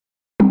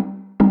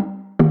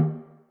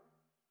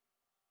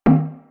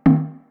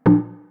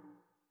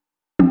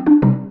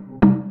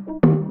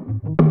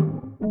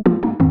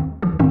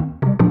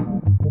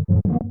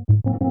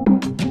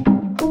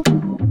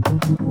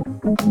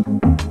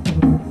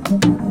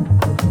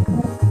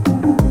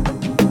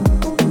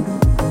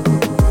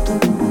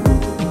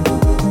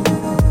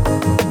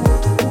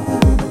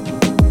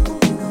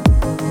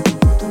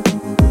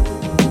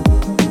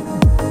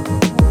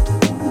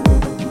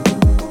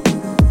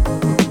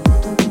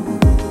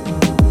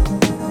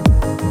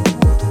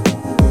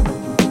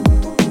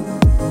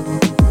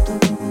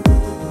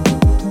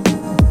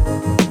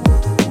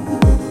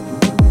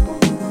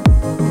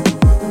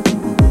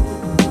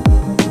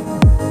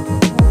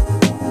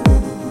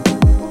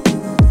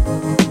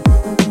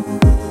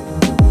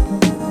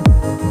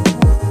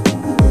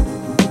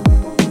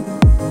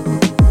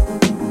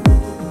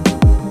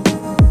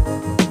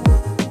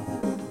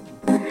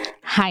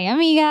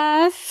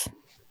amigas.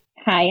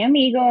 Hi,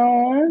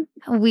 amigos.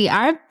 We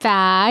are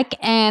back,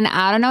 and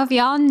I don't know if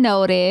y'all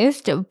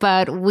noticed,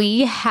 but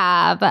we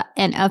have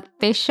an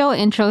official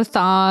intro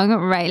song,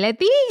 right,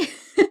 Letty?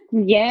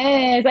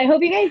 Yes, I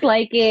hope you guys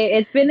like it.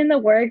 It's been in the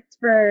works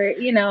for,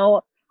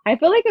 I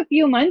feel like a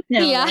few months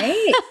now,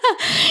 right?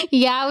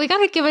 Yeah, we got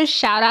to give a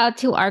shout out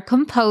to our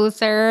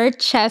composer,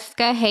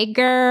 Cheska. Hey,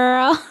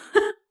 girl.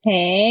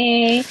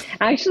 Hey,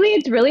 actually,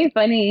 it's really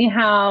funny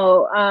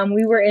how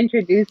we were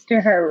introduced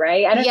to her,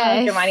 right? I don't know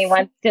if Giovanni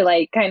wants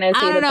to kind of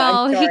say the backstory. I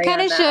don't know. He kind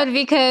of should,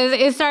 because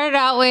it started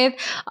out with,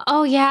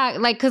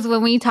 because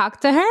when we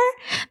talked to her,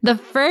 the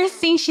first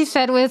thing she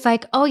said was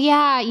like, oh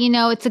yeah,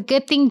 it's a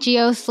good thing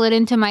Gio slid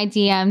into my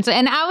DMs.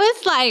 And I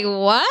was like,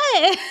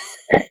 what?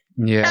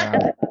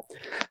 Yeah.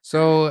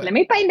 So let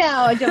me find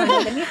out,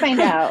 Giovanni. Let me find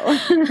out.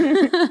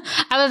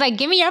 I was like,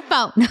 give me your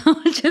phone. No,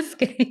 just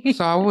kidding.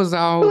 So I was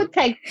out. Who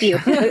texted you?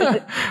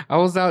 I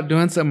was out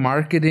doing some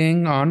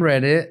marketing on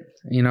Reddit,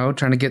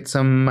 trying to get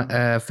some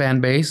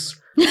fan base.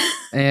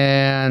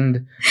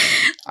 And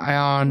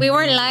we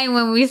weren't lying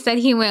when we said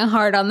he went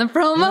hard on the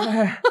promo.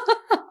 Yeah.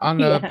 On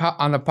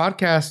the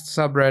podcast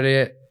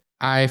subreddit,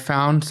 I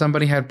found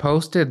somebody had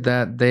posted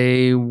that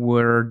they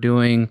were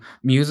doing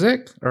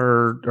music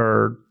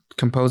or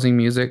composing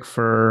music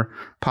for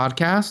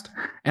podcast,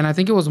 and I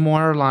think it was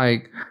more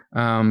like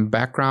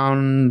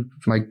background,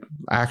 like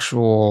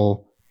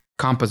actual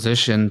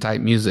composition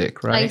type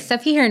music, right? Like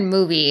stuff you hear in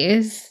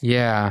movies.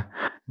 Yeah,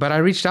 but I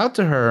reached out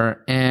to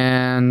her,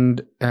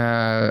 and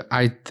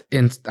I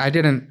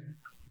didn't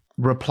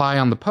reply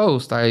on the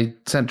post. I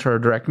sent her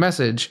a direct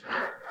message,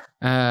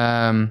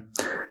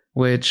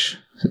 which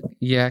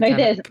like kinda,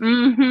 this.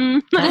 Mm-hmm.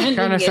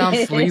 Kind of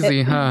sounds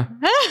sleazy, huh?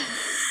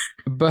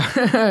 But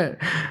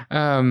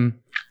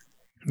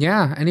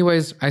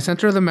anyways, I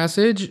sent her the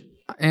message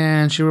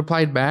and she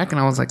replied back, and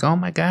I was like, oh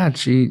my God,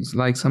 she's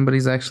like,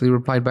 somebody's actually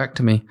replied back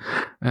to me.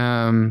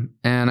 And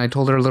I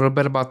told her a little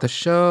bit about the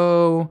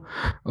show.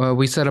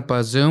 We set up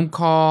a Zoom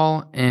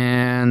call,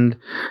 and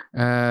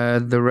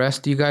the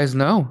rest you guys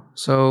know.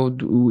 So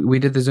we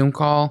did the Zoom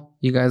call.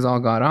 You guys all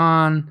got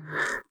on,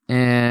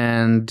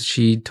 and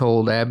she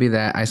told Abby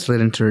that I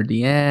slid into her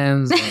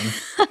DMs.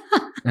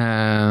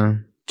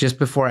 And, just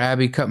before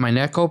Abby cut my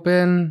neck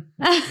open,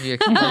 she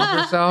explained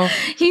herself.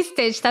 He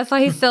stitched. That's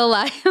why he's still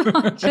alive.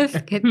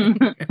 Just kidding.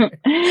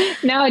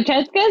 No,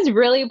 Cheska's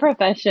really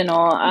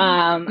professional.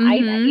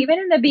 Even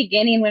in the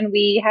beginning when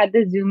we had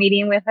the Zoom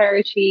meeting with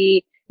her,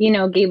 she,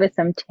 gave us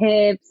some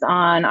tips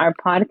on our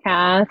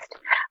podcast.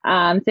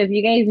 So if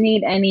you guys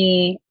need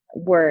any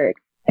work,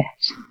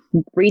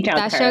 reach out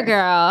That's to her. Your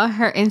girl.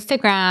 Her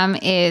Instagram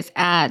is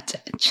at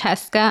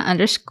Cheska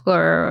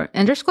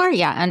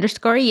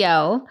 __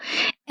 yo.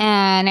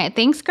 And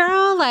thanks,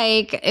 girl.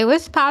 Like, it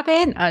was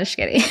popping. I'm just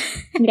kidding.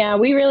 Yeah,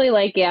 we really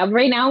like it.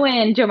 Right now,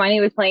 when Giovanni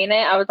was playing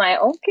it, I was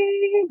like,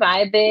 okay,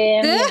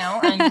 vibing,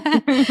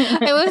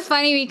 It was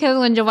funny because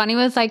when Giovanni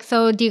was like,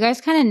 so do you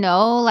guys kind of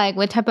know like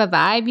what type of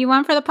vibe you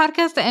want for the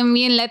podcast? And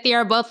me and Letty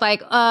are both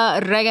like,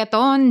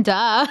 reggaeton,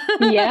 duh.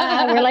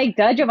 Yeah, we're like,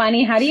 duh,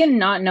 Giovanni, how do you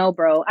not know,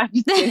 bro? I'm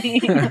just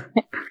kidding.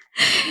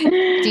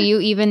 Do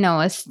you even know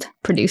us,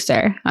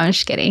 producer? I'm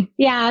just kidding.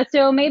 Yeah,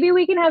 so maybe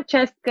we can have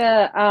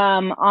Cheska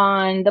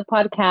on the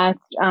podcast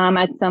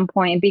at some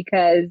point,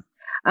 because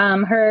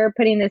her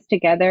putting this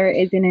together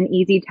isn't an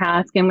easy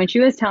task. And when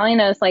she was telling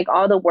us like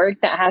all the work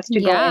that has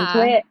to go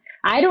into it,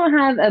 I don't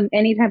have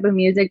any type of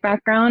music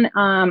background.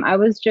 I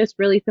was just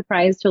really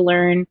surprised to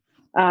learn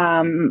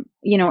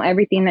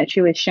everything that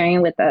she was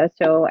sharing with us.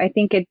 So I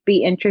think it'd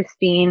be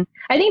interesting.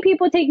 I think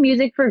people take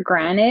music for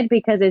granted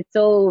because it's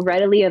so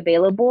readily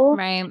available.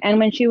 Right. And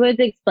when she was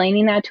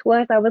explaining that to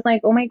us, I was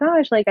like, oh my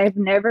gosh, like I've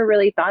never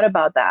really thought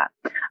about that.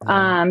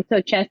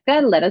 So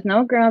Cheska, let us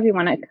know, girl, if you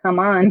want to come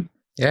on.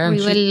 Yeah,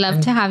 we would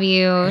love to have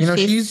you.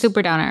 She's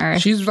super down to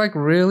earth. She's like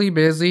really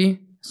busy.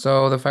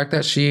 So the fact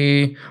that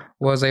she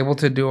was able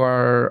to do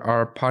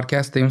our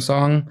podcast theme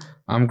song,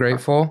 I'm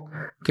grateful,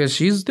 because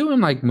she's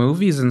doing like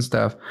movies and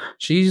stuff.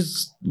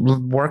 She's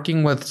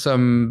working with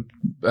some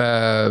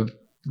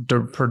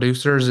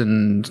producers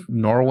in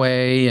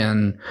Norway,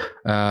 and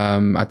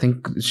I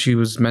think she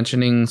was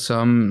mentioning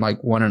some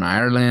like one in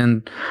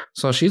Ireland.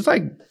 So she's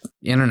like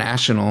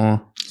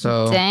international.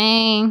 So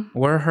dang,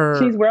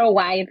 she's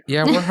worldwide.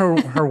 Yeah, we're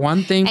her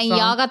one thing. And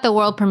y'all got the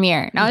world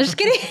premiere. No, I'm just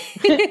kidding.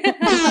 In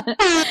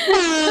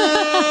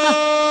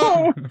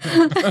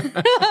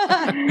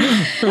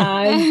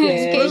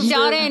case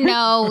y'all didn't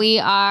know, we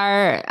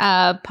are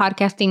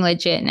podcasting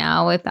legit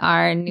now with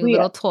our new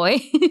little toy.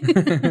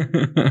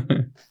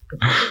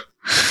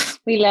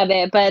 We love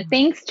it. But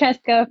thanks,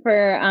 Cheska,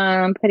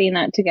 for putting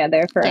that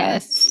together for us.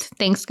 Yes,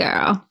 thanks,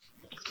 girl.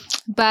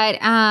 But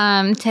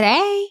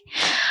today,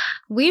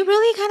 we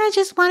really kind of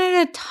just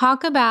wanted to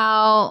talk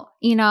about,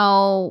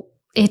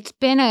 it's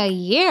been a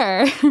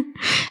year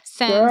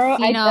since, Girl,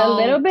 a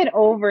little bit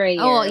over a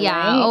year. Oh,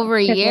 yeah, right? Over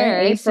a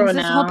year since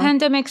this whole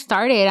pandemic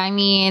started. I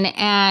mean,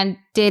 and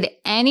did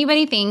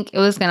anybody think it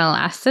was going to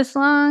last this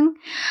long?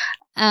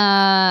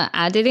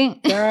 I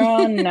didn't.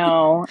 Girl,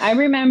 no. I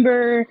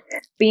remember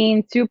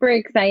being super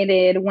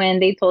excited when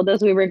they told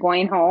us we were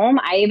going home.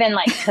 I even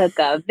like took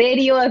a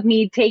video of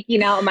me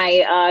taking out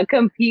my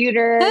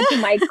computer to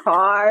my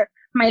car,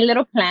 my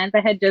little plants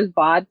I had just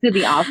bought to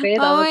the office.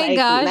 Oh my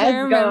gosh, I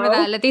remember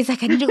that. Letty's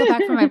like, I need to go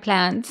back for my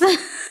plants.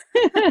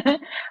 I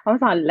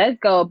was like, let's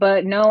go.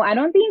 But no, I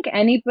don't think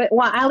anybody,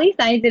 well, at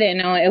least I didn't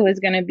know it was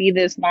going to be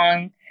this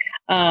long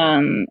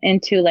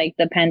into like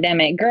the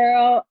pandemic.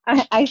 Girl,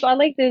 I saw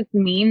like this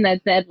meme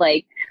that said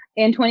like,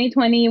 in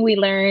 2020, we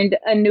learned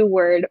a new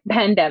word,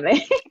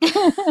 pandemic.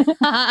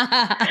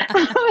 I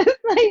was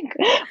like,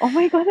 oh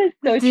my God, that's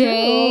so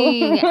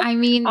Dang. true. I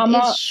mean,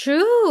 it's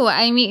true.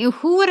 I mean,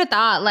 who would have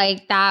thought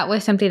like that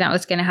was something that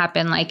was going to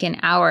happen like in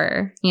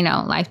our,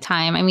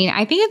 lifetime? I mean,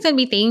 I think it's going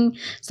to be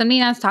something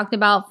that's talked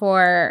about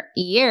for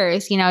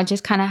years,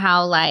 just kind of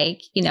how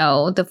like,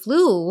 the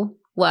flu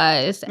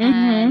was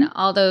and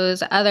all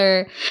those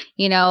other,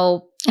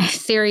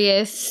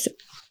 serious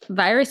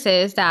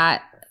viruses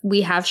that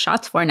we have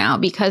shots for now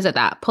because of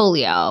that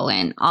polio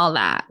and all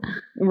that.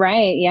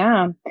 Right.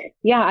 Yeah.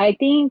 Yeah. I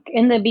think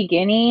in the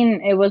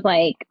beginning, it was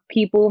like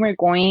people were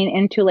going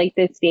into like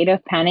this state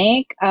of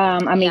panic.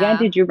 Amiga,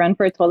 did you run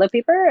for toilet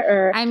paper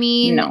or? I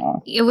mean,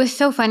 no. It was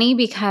so funny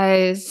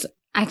because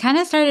I kind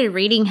of started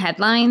reading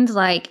headlines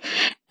like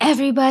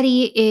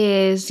everybody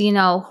is,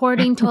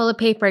 hoarding toilet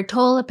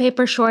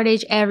paper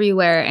shortage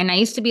everywhere. And I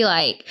used to be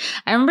like,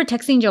 I remember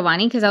texting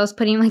Giovanni because I was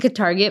putting like a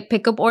Target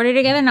pickup order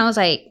together. And I was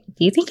like,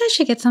 do you think I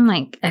should get some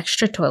like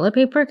extra toilet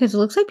paper? Because it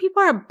looks like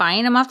people are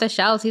buying them off the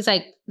shelves. He's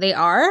like, they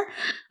are?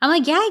 I'm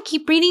like, yeah, I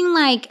keep reading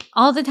like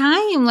all the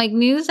time, like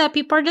news that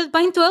people are just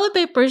buying toilet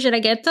paper. Should I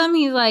get some?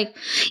 He's like,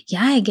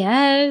 yeah, I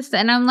guess.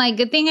 And I'm like,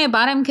 good thing I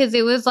bought them because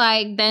it was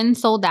like then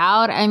sold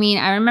out. I mean,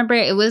 I remember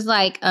it was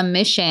like a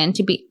mission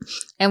to be,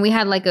 and we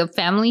had like a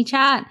family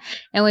chat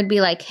and would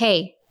be like,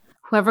 hey,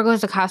 whoever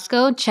goes to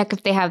Costco, check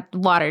if they have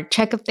water,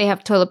 check if they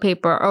have toilet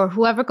paper, or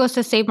whoever goes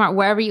to Save Mart,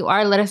 wherever you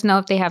are, let us know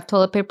if they have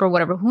toilet paper,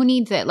 whatever, who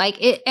needs it.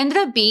 Like it ended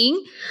up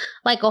being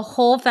like a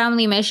whole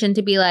family mission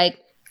to be like,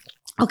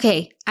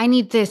 okay, I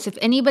need this. If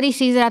anybody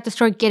sees it at the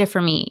store, get it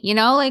for me.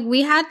 Like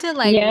we had to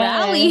like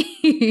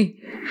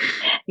rally.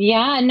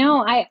 Yeah,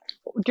 no,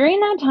 during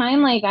that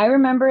time, like I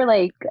remember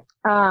like,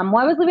 I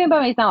was living by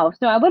myself.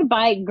 So I would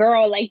buy,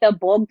 like the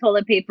bulk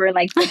toilet paper,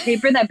 like the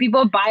paper that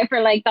people buy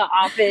for like the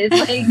office.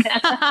 Like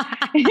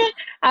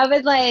I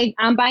was like,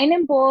 I'm buying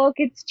in bulk.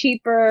 It's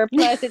cheaper.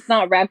 Plus it's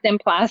not wrapped in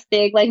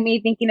plastic, like me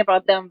thinking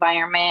about the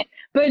environment.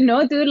 But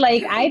no, dude,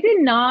 like I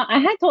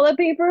had toilet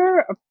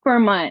paper for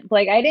months.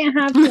 Like I didn't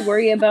have to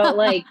worry about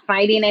like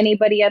fighting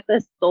anybody at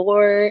the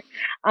store.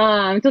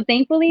 So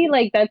thankfully,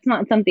 like that's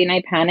not something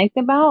I panicked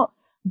about.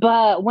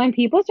 But when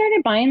people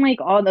started buying like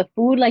all the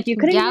food, like you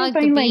couldn't even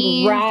find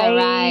beans, like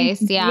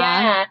rice.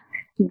 Yeah.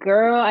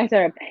 Girl, I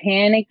started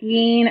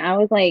panicking. I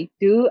was like,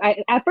 dude,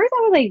 at first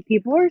I was like,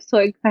 people are so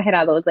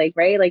exagerados, like,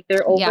 right? Like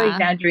they're over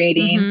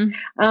exaggerating.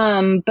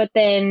 But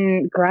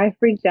then girl, I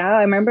freaked out.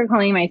 I remember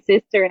calling my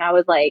sister and I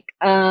was like,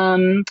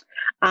 I'm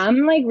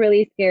like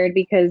really scared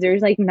because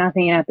there's like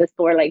nothing at the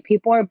store. Like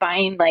people are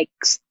buying like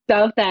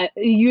stuff that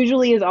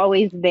usually is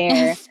always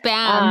there.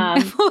 Spam.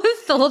 It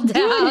was sold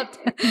out.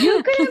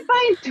 You couldn't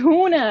find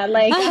tuna.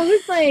 Like I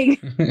was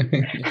like,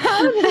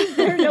 how is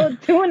there no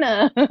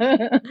tuna?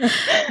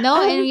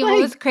 No, and what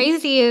was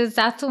crazy is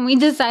that's when we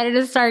decided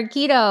to start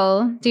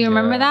keto. Do you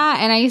remember that?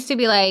 And I used to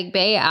be like,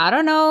 babe, I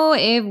don't know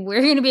if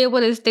we're going to be able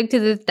to stick to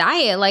this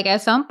diet. Like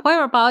at some point,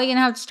 we're probably going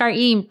to have to start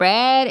eating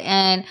bread.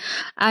 And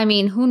I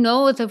mean, who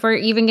knows if we're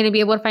even going to be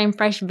able to find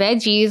fresh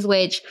veggies,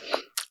 which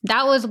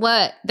that was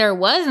what there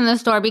was in the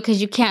store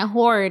because you can't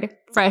hoard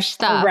fresh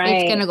stuff. Right.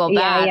 It's going to go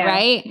bad,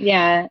 right?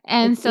 Yeah.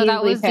 And so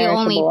that was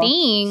perishable. The only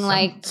thing.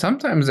 Like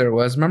sometimes there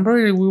was.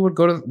 Remember,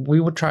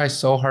 we would try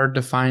so hard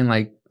to find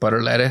like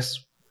butter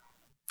lettuce.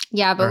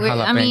 Yeah, but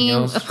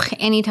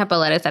any type of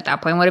lettuce at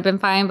that point would have been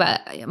fine.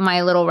 But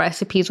my little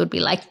recipes would be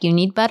like, you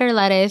need butter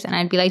lettuce. And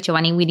I'd be like,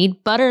 Giovanni, we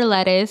need butter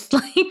lettuce.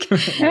 Like,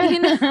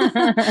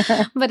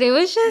 But it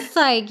was just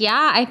like,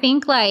 yeah, I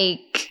think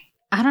like,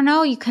 I don't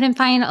know, you couldn't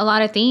find a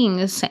lot of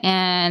things.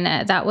 And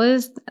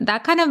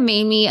that kind of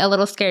made me a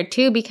little scared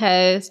too,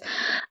 because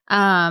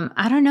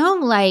I don't know,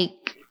 like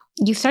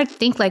you start to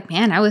think like,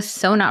 man, I was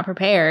so not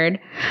prepared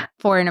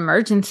for an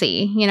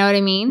emergency. You know what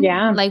I mean?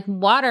 Yeah. Like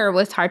water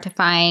was hard to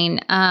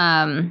find,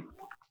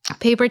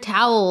 paper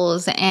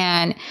towels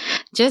and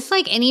just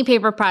like any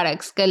paper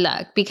products, good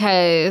luck.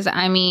 Because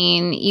I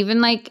mean, even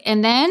like,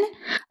 and then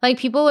like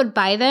people would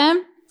buy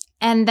them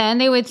and then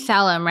they would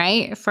sell them,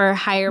 right, for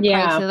higher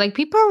prices. Like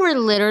people were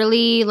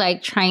literally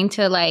like trying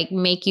to like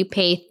make you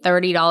pay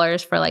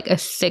 $30 for like a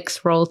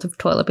 6 rolls of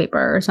toilet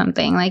paper or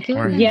something. Like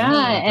and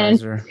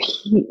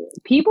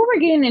people were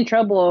getting in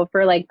trouble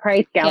for like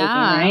price gouging,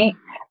 right?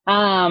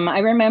 I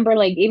remember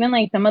like even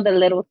like some of the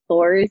little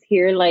stores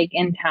here like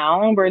in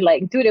town were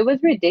like, dude, it was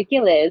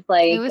ridiculous.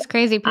 Like it was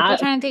crazy. People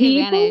trying to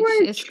take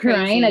advantage. People were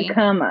trying to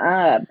come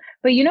up.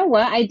 But you know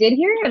what? I did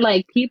hear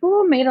like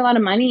people made a lot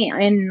of money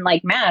in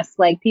like masks,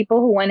 like people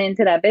who went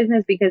into that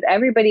business because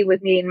everybody was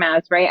needing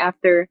masks right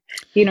after,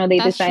 they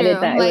That's decided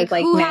true. that it was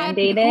like who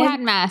mandated. had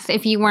masks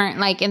if you weren't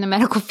like in the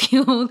medical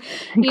field?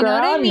 You know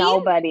what I Girl, mean?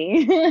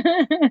 nobody.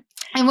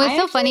 And what's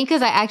so funny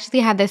because I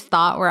actually had this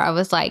thought where I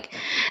was like,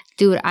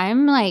 dude,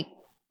 I'm like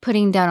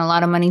putting down a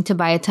lot of money to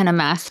buy a ton of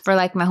masks for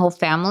like my whole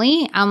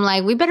family. I'm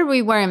like, we better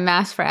be wearing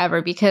masks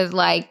forever because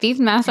like these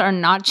masks are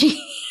not cheap.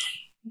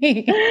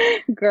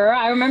 Girl,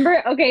 I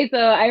remember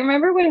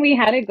when we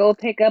had to go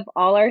pick up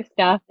all our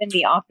stuff in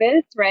the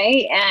office,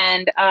 right?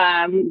 And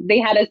they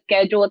had to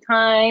schedule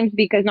times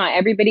because not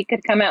everybody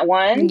could come at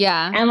once.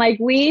 Yeah. And like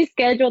we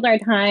scheduled our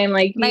time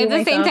like at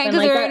the same time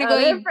because we were going to go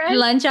eat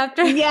lunch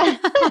after. Yeah.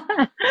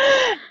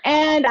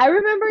 And I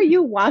remember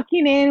you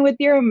walking in with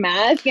your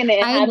mask and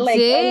it had like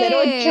a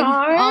little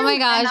charm. Oh my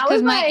gosh,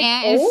 because my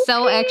aunt is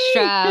so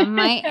extra.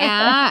 My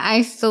aunt,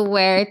 I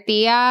swear,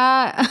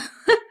 Tia.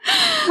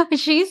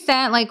 She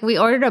sent like we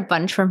ordered a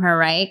bunch from her,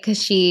 right?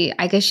 Because she's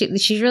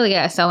really good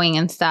at sewing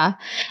and stuff.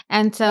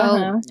 And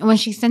so when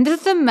she sent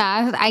us the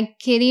masks, I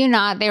kid you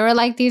not, they were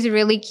like these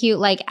really cute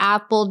like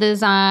apple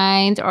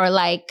designs or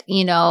like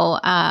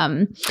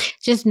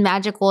just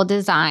magical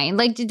design.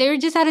 Like they were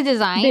just had a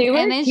design,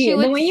 and then cute. she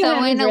would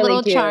sew in a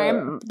little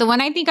charm. The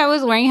one I think I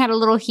was wearing had a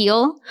little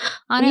heel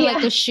on it,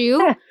 like a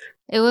shoe.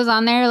 It was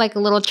on there like a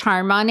little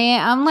charm on it.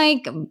 I'm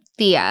like,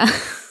 Thea.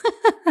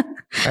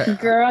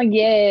 Girl,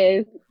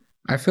 yes.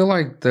 I feel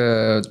like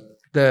the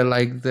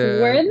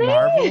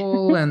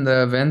Marvel and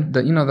the event,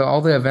 all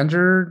the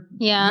Avenger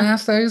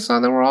masks that I saw,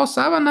 they were all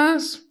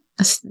Savanas.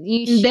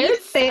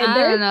 I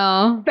don't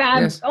know.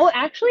 Yes. Oh,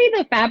 actually,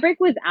 the fabric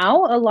was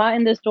out a lot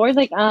in the stores.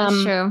 Like,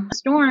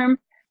 Storm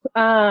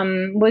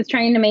was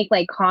trying to make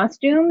like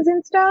costumes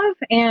and stuff,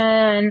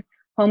 and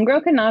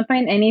Homegirl could not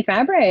find any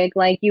fabric.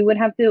 Like, you would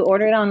have to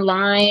order it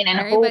online and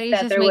hope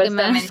that there was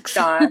some in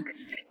stock.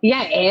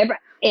 Yeah,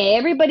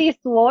 everybody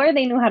swore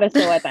they knew how to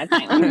sew at that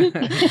time.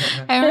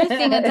 I remember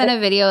seeing a ton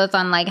of videos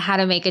on like how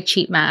to make a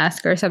cheap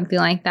mask or something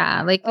like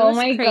that. Like, it was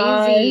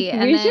crazy.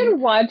 We should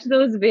watch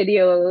those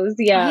videos.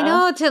 Yeah, I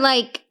know,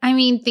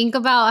 think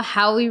about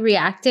how we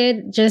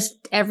reacted,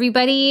 just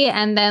everybody,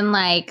 and then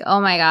like,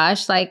 oh my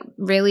gosh, like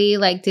really,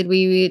 like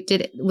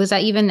was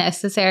that even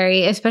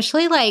necessary?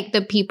 Especially like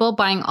the people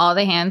buying all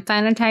the hand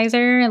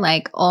sanitizer.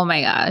 Like, oh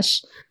my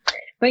gosh.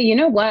 But you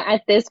know what?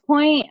 At this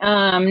point,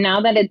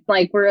 now that it's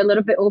like we're a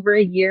little bit over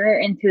a year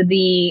into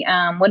the,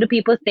 what do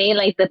people say?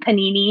 Like the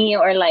panini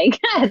or like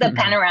the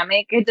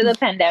panoramic into the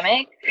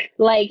pandemic,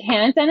 like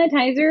hand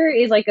sanitizer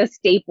is like a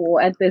staple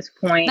at this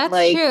point. That's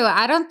like, true.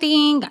 I don't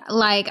think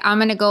like I'm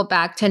going to go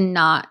back to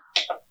not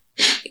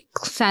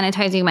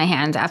sanitizing my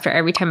hands after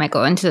every time I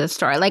go into the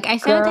store. Like I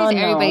sanitize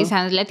everybody's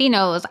hands. Letty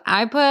knows.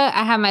 I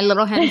have my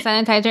little hand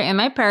sanitizer in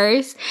my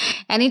purse.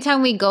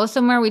 Anytime we go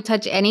somewhere, we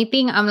touch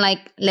anything, I'm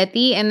like,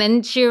 Letty, and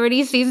then she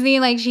already sees me,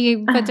 like she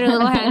puts her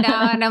little hand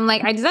out, and I'm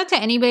like, I do that to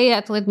anybody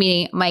that's with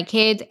me. My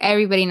kids,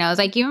 everybody knows.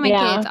 Like even my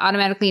kids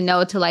automatically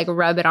know to like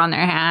rub it on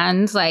their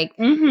hands. Like,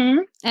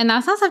 and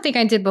that's not something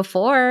I did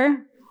before.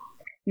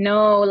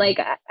 No, like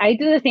I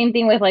do the same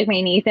thing with like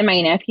my niece and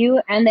my nephew.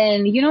 And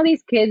then,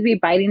 these kids be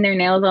biting their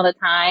nails all the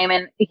time.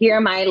 And here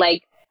am I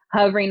like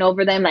hovering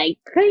over them, like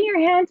clean your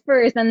hands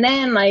first and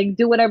then like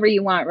do whatever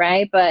you want.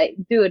 Right. But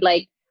dude,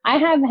 like I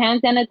have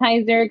hand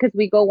sanitizer because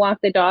we go walk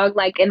the dog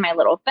like in my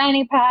little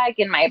fanny pack,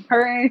 in my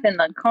purse, in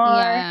the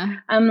car. Yeah.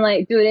 I'm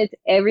like, dude, it's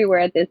everywhere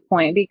at this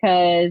point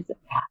because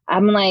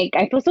I'm like,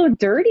 I feel so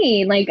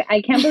dirty. Like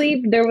I can't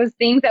believe there was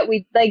things that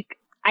we like.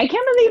 I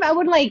can't believe I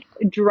would like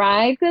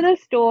drive to the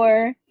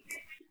store,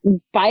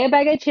 buy a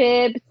bag of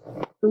chips,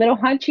 little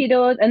hot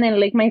Cheetos, and then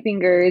lick my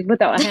fingers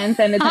without hand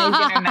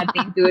sanitizer or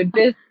nothing, dude.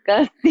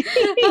 Disgusting.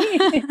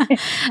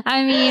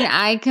 I mean,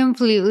 I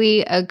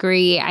completely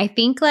agree. I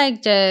think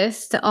like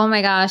just, oh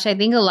my gosh, I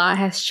think a lot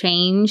has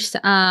changed.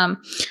 I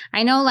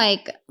know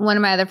like one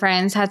of my other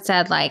friends had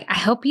said like, I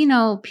hope,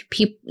 people,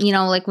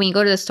 like when you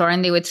go to the store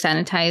and they would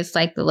sanitize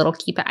like the little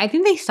keypad. I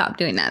think they stopped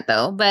doing that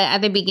though. But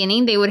at the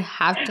beginning, they would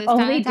have to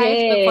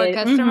sanitize before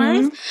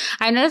customers.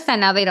 I noticed that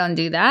now they don't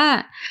do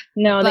that.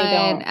 No, they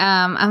don't.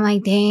 I'm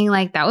like, dang,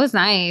 like that was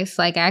nice.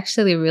 Like I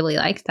actually really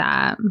like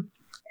that.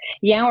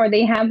 Yeah, or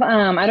they have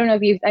I don't know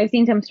if I've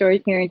seen some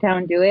stores here in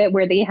town do it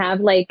where they have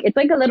like it's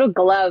like a little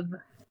glove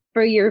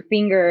for your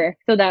finger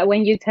so that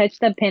when you touch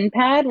the pin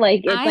pad,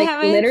 like it's like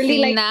literally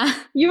like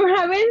that. You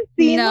haven't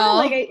seen that?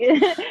 Like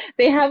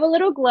they have a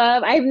little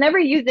glove. I've never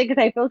used it because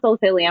I feel so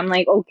silly. I'm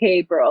like,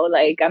 okay, bro,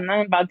 like I'm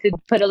not about to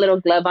put a little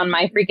glove on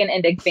my freaking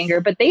index finger,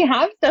 but they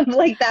have stuff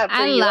like that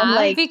for you. I'm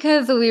like,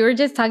 because we were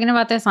just talking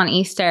about this on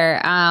Easter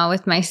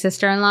with my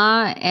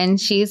sister-in-law, and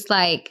she's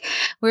like,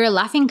 we were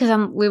laughing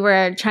because we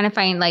were trying to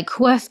find like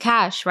who has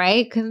cash,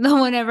 right? Because no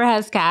one ever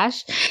has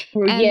cash,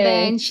 and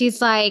then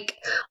she's like,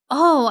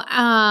 oh,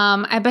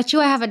 I bet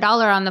you I have $1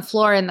 on the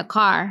floor in the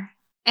car.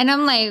 And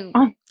I'm like,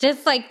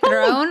 just like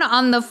thrown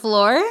on the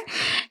floor.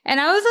 And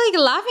I was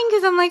like laughing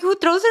because I'm like, who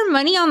throws their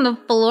money on the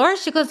floor?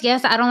 She goes,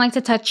 yes, I don't like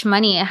to touch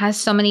money. It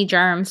has so many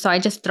germs. So I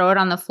just throw it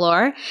on the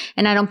floor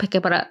and I don't pick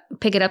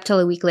it up till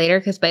a week later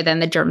because by then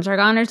the germs are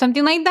gone or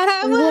something like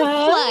that. I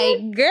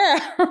was like,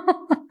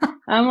 girl.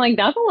 I'm like,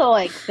 that's a little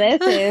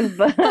excessive.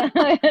 But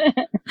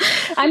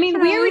I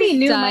mean, we already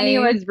knew money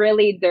was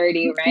really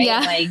dirty, right? Yeah.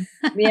 Like,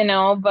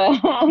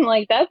 but I'm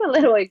like, that's a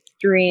little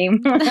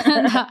extreme.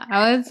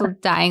 I was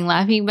dying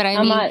laughing, but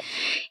I mean,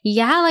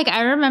 yeah, like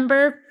I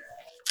remember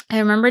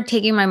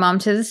taking my mom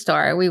to the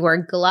store. We wore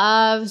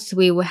gloves.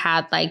 We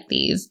had like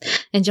these,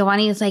 and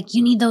Giovanni is like,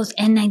 you need those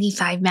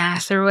N95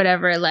 masks or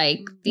whatever.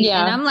 Like,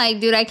 yeah. And I'm like,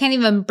 dude, I can't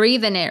even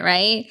breathe in it,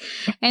 right?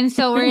 And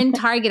so we're in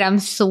Target. I'm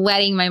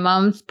sweating. My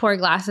mom's poor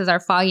glasses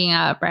are fogging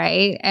up,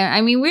 right? And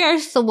I mean, we are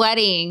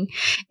sweating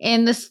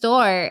in the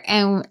store.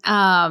 And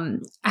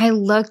I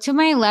look to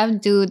my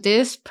left, dude.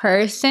 This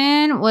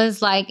person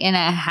was like in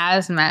a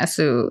hazmat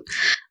suit,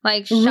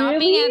 like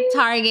shopping at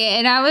Target,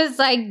 and I was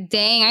like,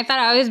 dang, I thought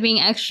I was being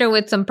extra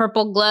with some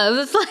purple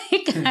gloves.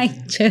 Like,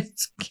 I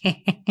just can't.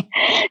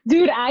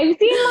 Dude, I've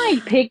seen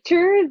like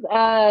pictures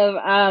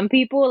of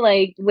people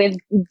like with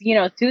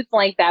suits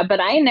like that, but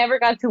I never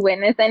got to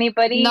witness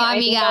anybody. No,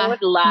 amiga, I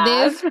would laugh.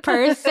 This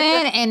person,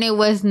 and it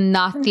was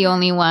not the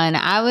only one.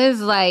 I was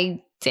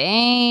like,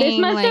 dang. This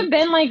must have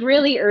been like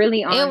really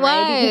early on. It was.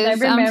 Right?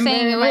 Because I remember I'm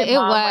saying it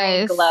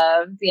was.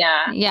 Gloves.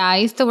 Yeah. Yeah. I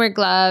used to wear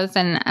gloves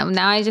and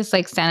now I just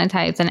like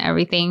sanitize and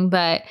everything.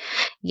 But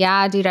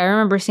yeah, dude, I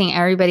remember seeing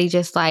everybody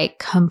just like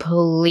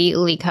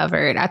completely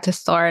covered at the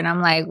store. And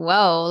I'm like,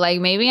 whoa,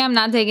 like maybe I'm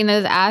not taking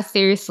this as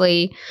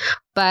seriously.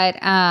 But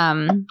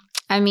I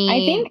mean, I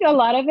think a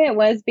lot of it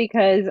was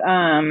because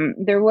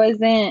there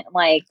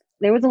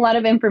was a lot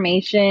of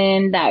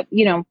information that,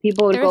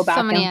 people would go back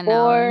and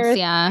forth.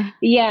 Yeah.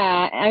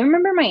 Yeah. I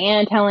remember my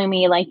aunt telling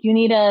me, like, you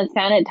need to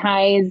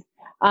sanitize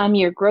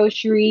your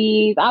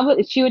groceries.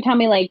 She would tell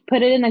me, like,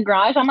 put it in the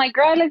garage. I'm like,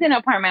 girl, I live in an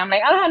apartment. I'm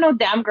like, I don't have no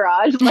damn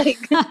garage.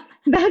 Like,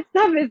 that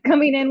stuff is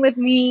coming in with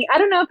me. I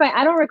don't know if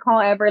I don't recall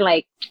ever,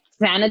 like,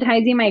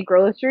 sanitizing my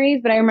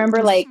groceries, but I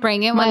remember, like,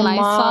 spraying it with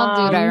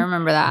Lysol. Dude, I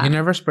remember that. You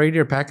never sprayed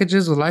your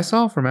packages with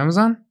Lysol from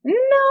Amazon? No.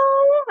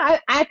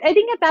 I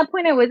think at that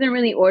point I wasn't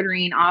really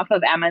ordering off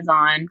of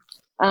Amazon.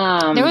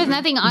 There was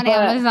nothing on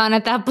Amazon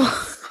at that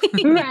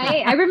point.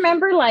 Right. I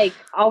remember like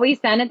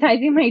always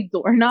sanitizing my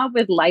doorknob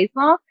with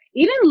Lysol.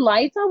 Even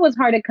Lysol was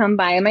hard to come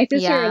by. My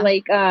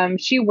sister,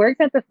 she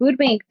works at the food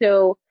bank.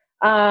 So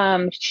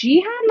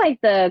she had like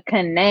the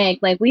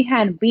Connect. Like we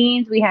had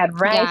beans, we had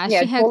rice, we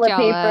had toilet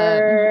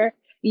paper.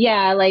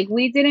 Yeah, like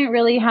we didn't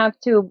really have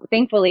to,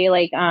 thankfully,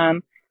 like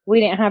we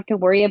didn't have to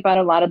worry about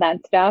a lot of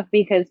that stuff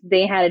because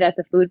they had it at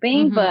the food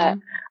bank. But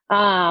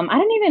I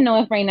don't even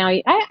know if right now,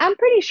 I'm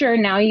pretty sure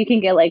now you can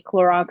get like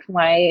Clorox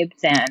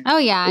wipes and I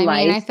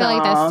mean, I feel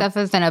like that stuff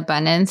is in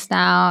abundance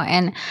now.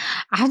 And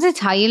I have to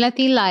tell you,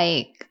 Letty,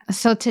 like,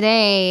 so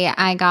today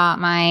I got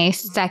my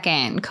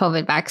second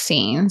COVID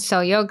vaccine.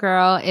 So your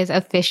girl is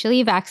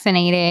officially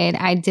vaccinated.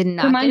 I did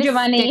not Come on,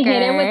 Giovanni,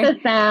 hit it with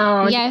the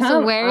sound. Yeah,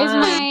 so where is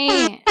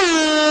my...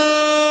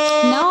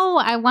 No,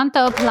 I want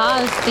the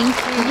applause. Thank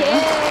you.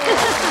 Yes.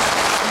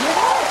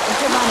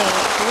 Giovanni,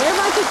 we're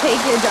about to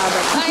take your job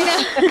right now.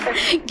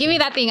 I know. Give me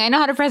that thing. I know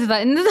how to press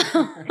buttons.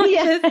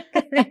 Yeah.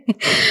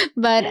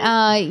 But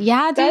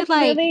yeah, dude, that's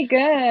like really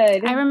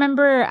good. I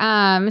remember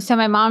so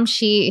my mom,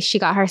 she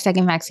got her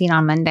second vaccine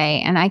on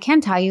Monday, and I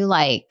can't tell you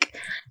like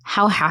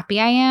how happy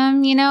I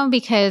am,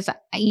 because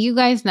you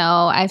guys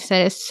know I've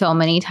said it so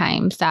many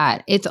times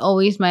that it's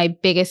always my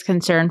biggest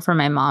concern for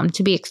my mom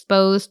to be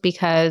exposed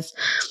because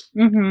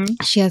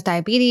she has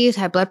diabetes,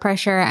 high blood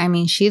pressure. I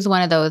mean, she's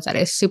one of those that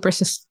is super,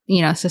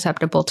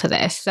 susceptible to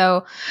this.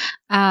 So,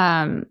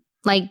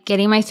 like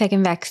getting my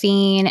second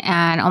vaccine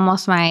and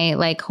almost my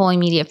like whole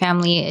immediate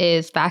family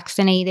is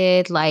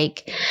vaccinated.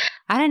 Like,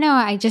 I don't know.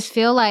 I just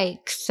feel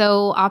like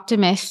so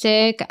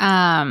optimistic.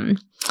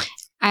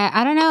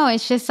 I don't know.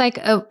 It's just like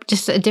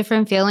just a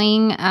different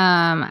feeling.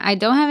 I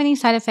don't have any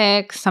side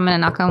effects. I'm going to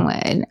knock on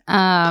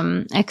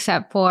wood.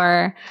 Except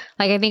for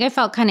like, I think I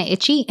felt kind of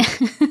itchy,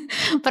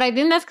 but I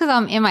think that's because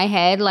I'm in my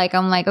head. Like,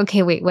 I'm like,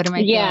 okay, wait, what am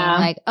I feeling?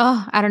 Like,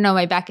 oh, I don't know.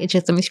 My back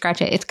itches. Let me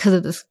scratch it. It's because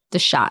of the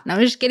shot. No, I'm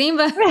just kidding.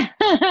 But,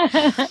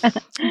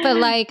 but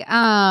like,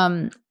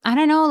 I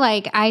don't know.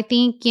 Like, I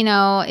think,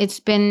 it's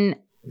been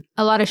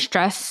a lot of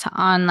stress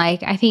on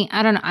like,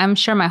 I'm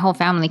sure my whole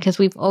family, because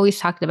we've always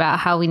talked about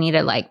how we need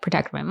to like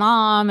protect my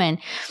mom and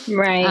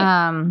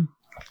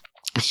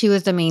she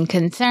was the main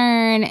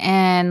concern.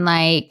 And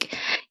like,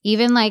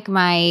 even like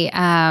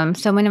my,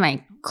 someone in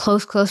my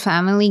close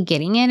family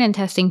getting it and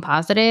testing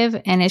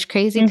positive. And it's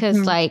crazy because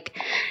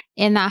like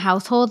in that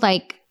household,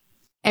 like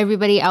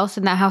everybody else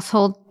in that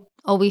household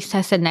always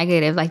tested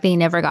negative, like they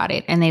never got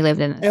it and they lived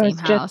in the same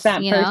house. Just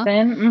that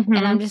person.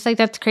 And I'm just like,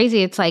 that's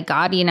crazy. It's like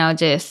God,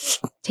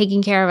 just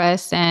taking care of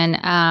us. And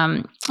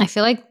I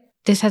feel like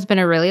this has been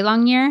a really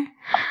long year.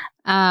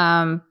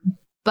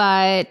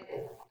 But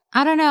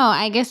I don't know.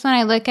 I guess when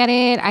I look at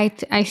it,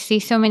 I see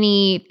so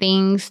many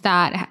things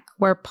that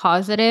were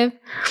positive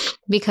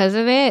because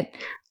of it.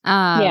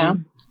 Yeah.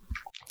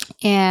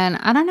 And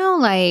I don't know,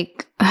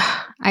 like,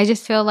 I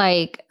just feel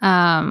like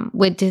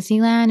with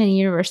Disneyland and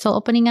Universal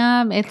opening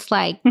up, it's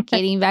like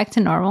getting back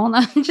to normal. No,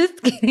 I'm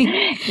just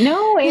kidding.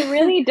 No, it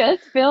really does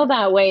feel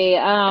that way.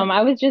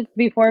 I was just,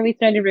 before we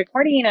started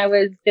recording, I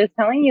was just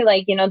telling you,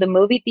 like, the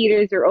movie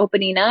theaters are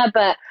opening up,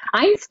 but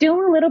I'm still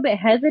a little bit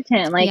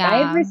hesitant. Like,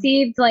 I've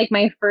received like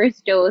my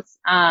first dose.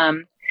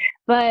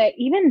 But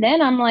even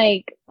then, I'm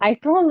like, I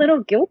feel a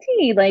little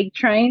guilty, like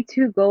trying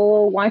to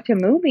go watch a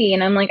movie.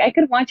 And I'm like, I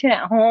could watch it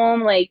at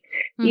home. Like,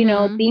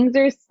 things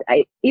are,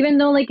 even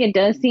though like it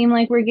does seem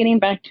like we're getting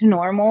back to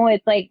normal,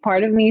 it's like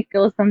part of me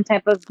feels some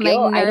type of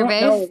guilt. Like nervous. I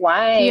don't know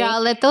why. Yeah,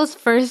 let those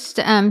first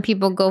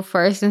people go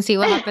first and see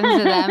what happens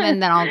to them,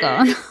 and then I'll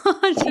go.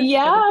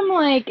 Yeah, I'm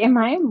like, am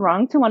I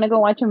wrong to want to go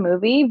watch a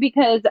movie?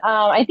 Because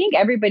I think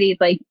everybody's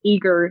like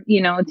eager,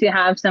 to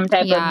have some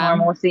type of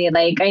normalcy.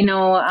 Like, I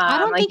know, I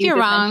don't think you're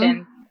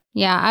wrong.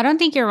 Yeah, I don't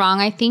think you're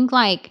wrong. I think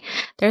like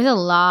there's a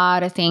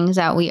lot of things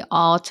that we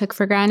all took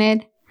for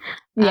granted.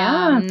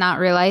 Yeah. Not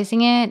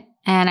realizing it.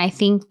 And I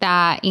think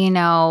that,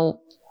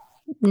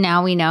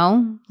 now we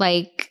know,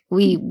 like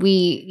we,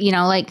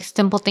 like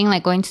simple thing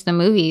like going to the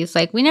movies,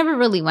 like we never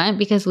really went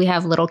because we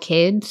have little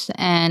kids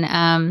and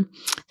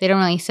they don't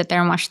really sit there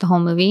and watch the whole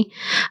movie.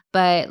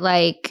 But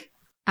like,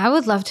 I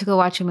would love to go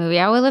watch a movie.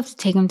 I would love to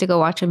take them to go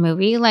watch a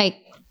movie. Like,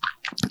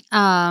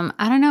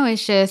 I don't know.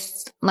 It's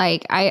just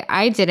like,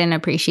 I didn't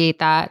appreciate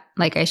that.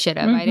 Like I should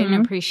have. I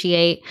didn't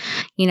appreciate,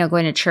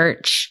 going to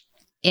church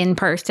in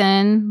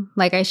person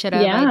like I should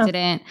have. I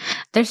didn't.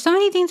 There's so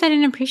many things I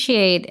didn't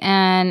appreciate.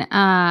 And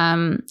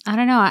I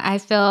don't know. I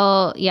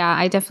feel,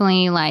 I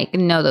definitely like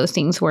know those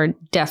things were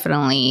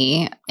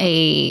definitely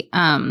a,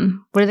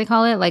 what do they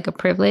call it? Like a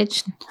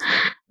privilege,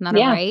 not a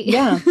right.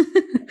 Yeah.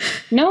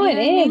 No, it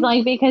is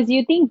like, because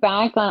you think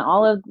back on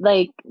all of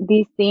like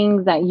these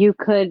things that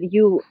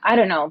I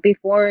don't know,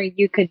 before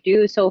you could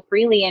do so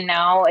freely. And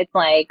now it's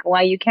like,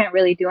 why you can't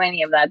really do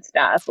any of that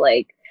stuff.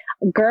 Like,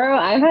 girl,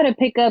 I've had to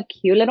pick up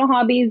cute little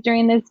hobbies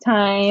during this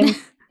time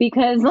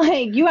because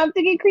like you have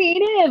to get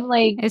creative.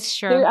 Like, it's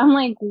true. I'm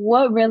like,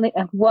 what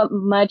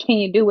much can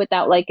you do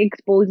without like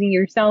exposing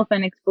yourself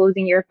and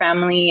exposing your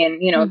family and,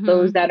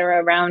 those that are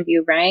around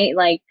you, right?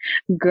 Like,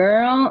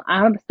 girl,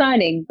 I've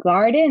started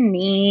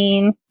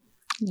gardening.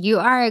 You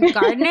are a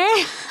gardener?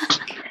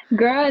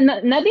 Girl,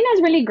 nothing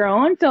has really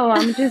grown, so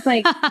I'm just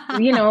like,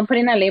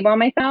 putting a label on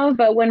myself.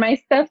 But when my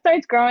stuff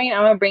starts growing,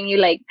 I'm gonna bring you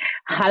like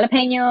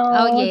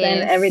jalapenos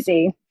and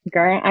everything.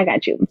 Girl, I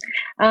got you.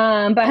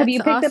 But have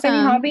you picked up any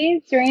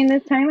hobbies during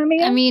this time,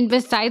 Amiga? I mean,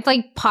 besides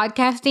like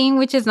podcasting,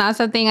 which is not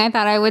something I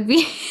thought I would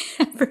be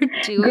ever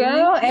doing.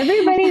 Girl,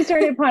 everybody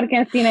started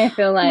podcasting, I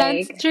feel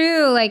like. That's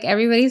true. Like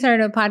everybody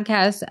started a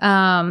podcast.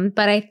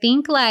 But I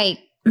think like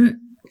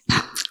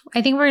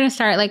we're gonna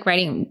start like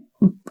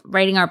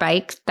riding our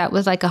bikes. That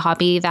was like a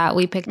hobby that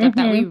we picked up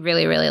that we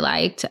really, really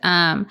liked.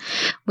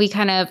 We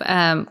kind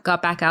of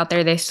got back out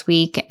there this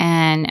week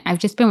and I've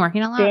just been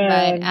working a lot,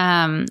 but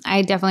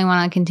I definitely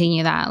want to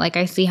continue that. Like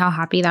I see how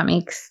happy that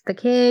makes the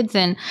kids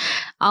and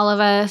all of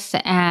us.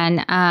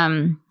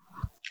 And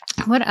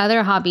what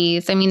other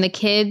hobbies? I mean, the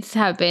kids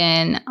have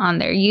been on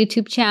their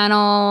YouTube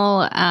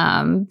channel,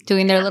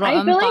 doing their little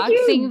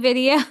unboxing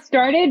video.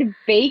 Started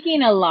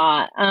baking a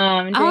lot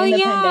during the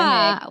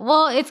pandemic.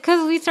 Well, it's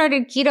because we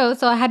started keto,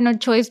 so I had no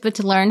choice but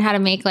to learn how to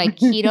make like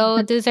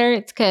keto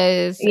desserts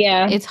because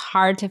it's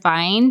hard to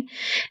find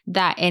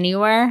that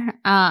anywhere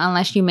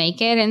unless you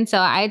make it. And so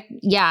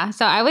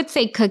I would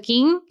say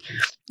cooking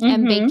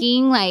and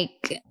baking.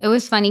 Like it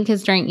was funny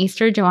because during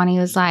Easter, Giovanni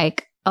was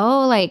like,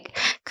 oh, like,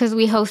 because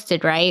we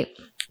hosted, right?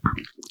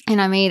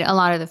 And I made a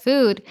lot of the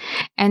food.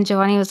 And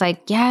Giovanni was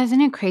like, yeah,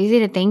 isn't it crazy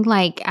to think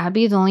like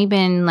Abby's only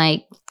been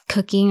like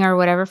cooking or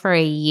whatever for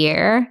a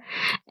year?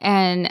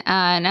 And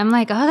I'm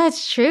like, oh,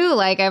 that's true.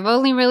 Like I've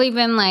only really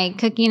been like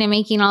cooking and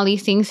making all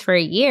these things for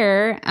a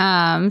year.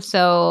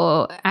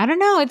 So I don't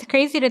know. It's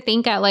crazy to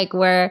think at like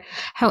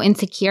how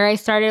insecure I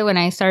started when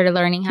I started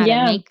learning how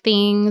to make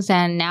things.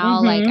 And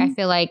now like I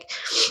feel like,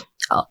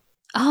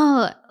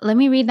 oh, let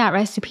me read that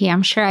recipe.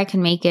 I'm sure I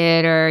can make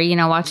it. Or,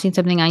 watching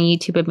something on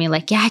YouTube and be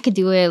like, yeah, I could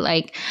do it.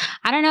 Like,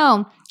 I don't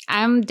know.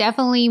 I'm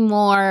definitely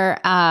more,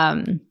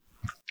 I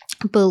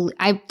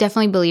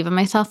definitely believe in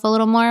myself a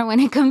little more when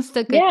it comes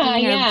to cooking or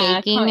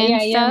baking and stuff.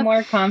 Yeah, you're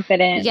more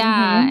confident.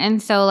 Yeah.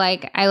 And so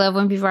like, I love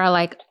when people are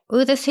like,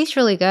 ooh, this tastes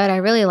really good. I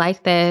really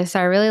like this.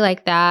 I really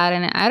like that.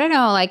 And I don't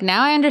know, like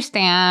now I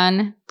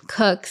understand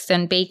cooks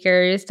and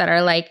bakers that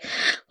are like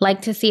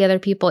to see other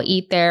people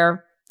eat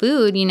their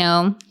food,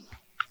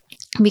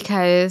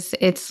 because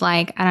it's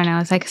like, I don't know,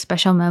 it's like a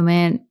special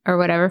moment or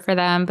whatever for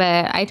them.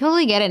 But I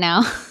totally get it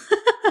now.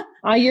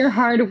 All your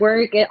hard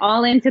work, it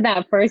all into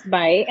that first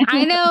bite.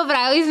 I know, but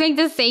I always make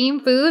the same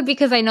food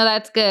because I know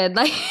that's good.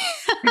 Like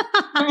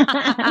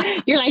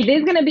You're like, this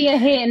is gonna be a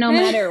hit no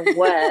matter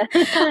what.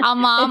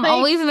 Mom like,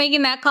 always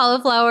making that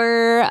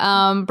cauliflower,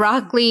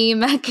 broccoli,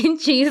 mac and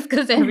cheese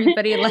because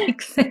everybody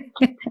likes it.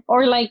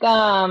 or like,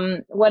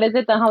 what is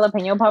it? The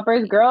jalapeno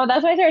poppers, girl.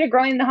 That's why I started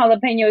growing the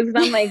jalapenos.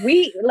 Because I'm like,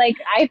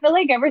 I feel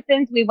like ever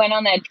since we went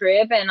on that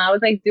trip, and I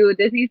was like, dude,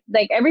 this is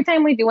like every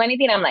time we do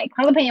anything, I'm like,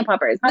 jalapeno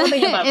poppers,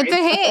 jalapeno poppers. It's a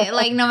hit,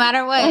 like no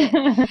matter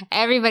what.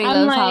 Everybody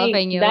I'm loves like,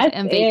 jalapenos that's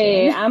and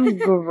bacon. it. I'm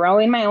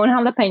growing my own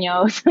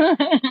jalapenos.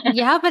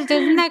 Yeah, but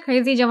isn't that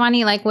crazy,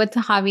 Giovanni? Like, what's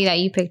a hobby that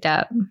you picked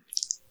up?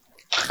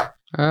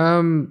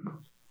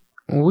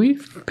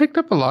 We've picked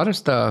up a lot of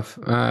stuff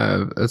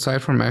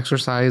aside from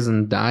exercise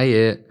and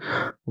diet,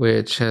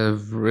 which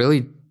have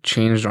really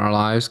changed our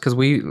lives. Because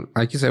we,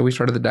 like you said, we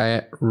started the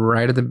diet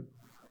right at the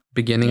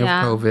beginning of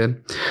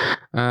COVID.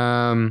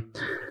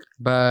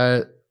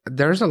 But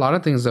there's a lot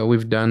of things that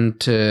we've done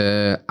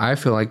to, I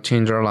feel like,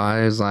 change our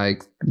lives.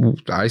 Like,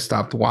 I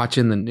stopped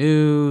watching the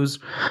news.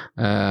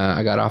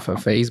 I got off of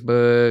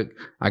Facebook.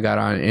 I got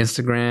on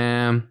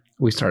Instagram.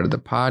 We started the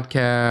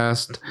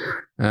podcast.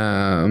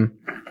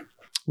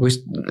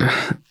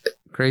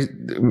 Crazy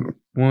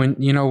when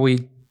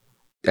we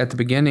at the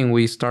beginning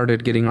we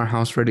started getting our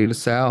house ready to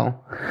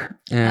sell.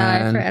 And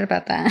I forgot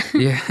about that.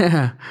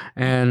 Yeah,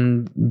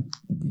 and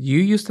you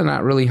used to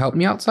not really help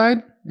me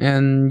outside,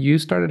 and you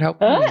started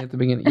helping me at the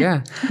beginning.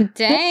 Yeah.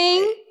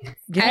 Dang.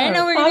 Yeah. I didn't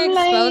know we were going to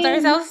expose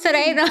ourselves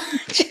today. No,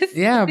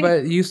 yeah,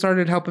 but you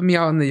started helping me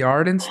out in the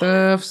yard and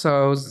stuff.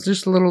 So it was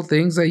just little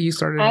things that you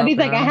started. Abby's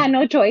like, I had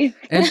no choice.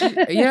 And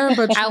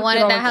but I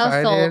wanted that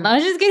house sold. I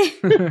was just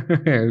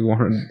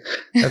kidding.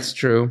 That's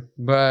true.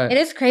 But it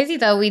is crazy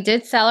though. We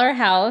did sell our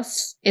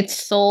house. It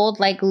sold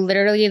like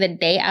literally the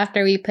day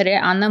after we put it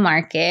on the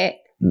market.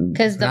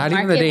 Because the not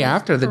market even the day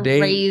after, the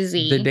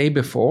day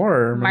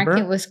before. Remember?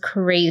 Market was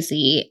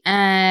crazy.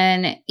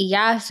 And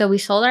yeah, so we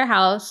sold our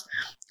house.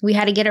 We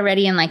had to get it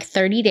ready in like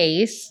 30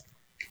 days.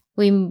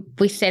 We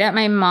stayed at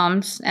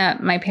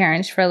my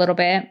parents for a little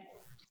bit.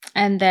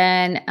 And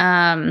then,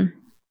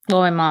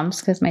 my mom's,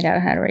 because my dad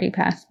had already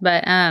passed.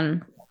 But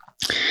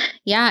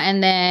yeah,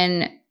 and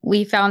then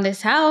we found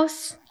this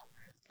house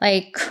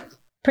like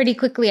pretty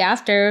quickly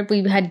after.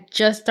 We had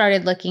just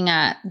started looking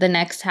at the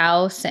next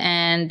house,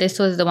 and this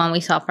was the one we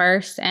saw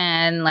first.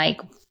 And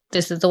like,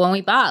 this is the one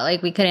we bought.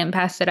 Like, we couldn't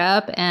pass it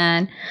up.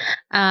 And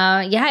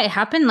yeah, it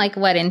happened like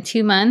in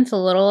 2 months, a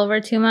little over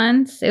 2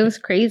 months. It was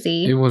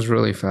crazy. It was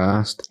really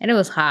fast. And it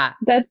was hot.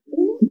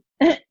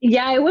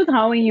 Yeah, it was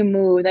hot when you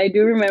moved. I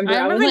do remember.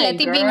 I remember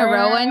Letty being a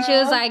real one. She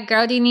was like,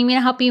 girl, do you need me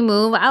to help you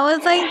move? I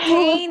was like,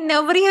 hey,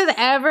 nobody has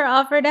ever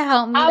offered to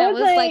help me. That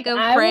was like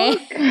a friend.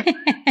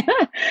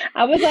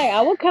 I was like,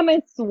 I will come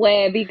and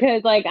sweat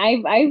because like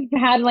I've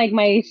had like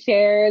my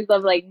shares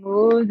of like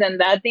moves, and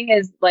that thing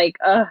is like,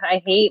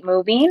 I hate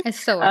moving.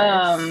 It's so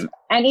worse.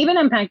 And even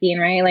unpacking,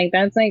 right? Like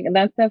that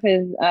stuff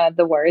is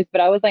the worst.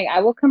 But I was like,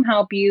 I will come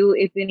help you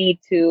if you need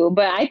to.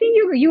 But I think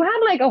you had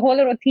like a whole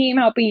little team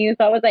helping you.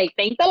 So I was like,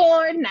 thank the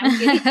Lord. No, I'm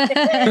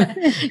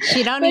kidding.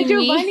 She don't need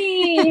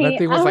me.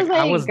 Letty was like,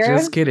 I was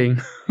just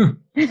kidding.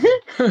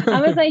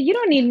 I was like, you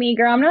don't need me,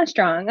 girl. I'm not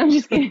strong. I'm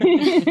just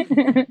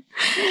kidding.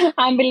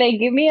 I'd be like,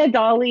 give me a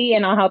dolly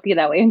and I'll help you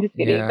that way. I'm just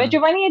kidding. Yeah. But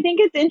Giovanni, I think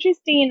it's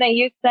interesting that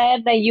you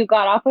said that you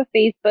got off of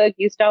Facebook,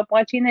 you stopped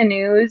watching the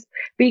news,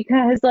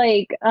 because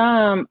like,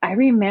 I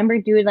remember,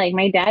 dude, like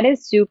my dad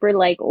is super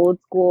like old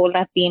school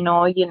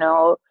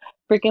Latino,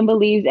 freaking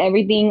believes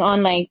everything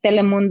on like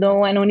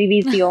Telemundo and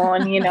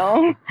Univision,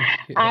 Yeah.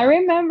 I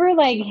remember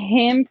like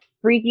him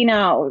freaking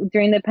out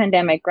during the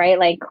pandemic, right?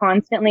 Like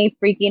constantly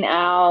freaking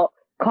out,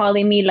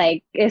 calling me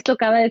like, esto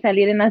acaba de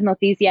salir en las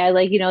noticias,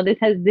 like,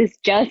 this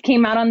just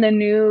came out on the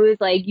news,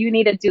 like you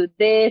need to do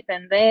this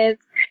and this.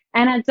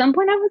 And at some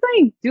point I was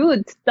like,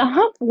 dude,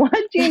 stop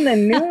watching the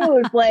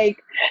news. Like,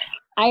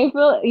 I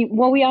feel,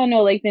 well, we all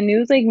know like the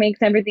news like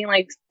makes everything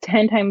like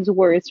 10 times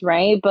worse,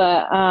 right?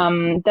 But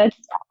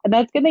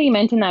that's good that you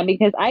mentioned that,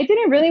 because I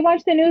didn't really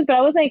watch the news, but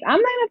I was like,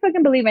 I'm not gonna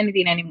fucking believe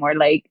anything anymore.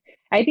 Like,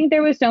 I think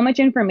there was so much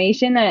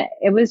information that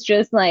it was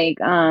just like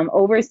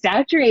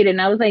oversaturated,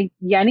 and I was like,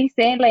 Yani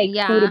said, like,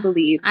 who to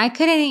believe? I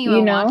couldn't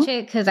even watch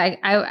it because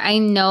I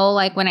know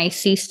like when I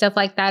see stuff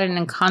like that and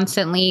I'm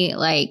constantly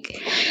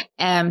like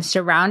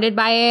surrounded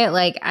by it,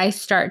 like I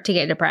start to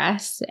get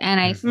depressed and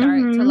I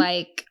start to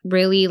like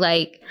really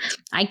like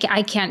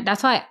I can't.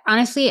 That's why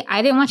honestly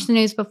I didn't watch the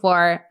news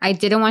before. I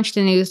didn't watch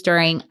the news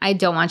during. I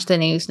don't watch the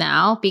news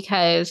now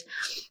because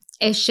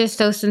it's just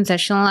so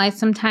sensationalized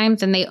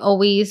sometimes, and the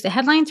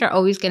headlines are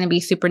always going to be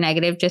super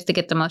negative just to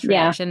get the most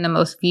reaction, the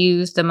most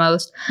views, the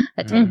most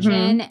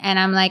attention. And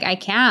I'm like, I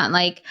can't.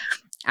 Like,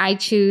 I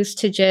choose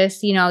to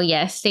just,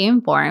 yes, stay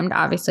informed,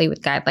 obviously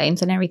with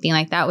guidelines and everything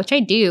like that, which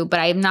I do,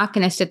 but I'm not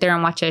going to sit there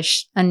and watch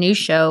a news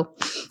show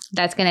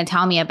that's going to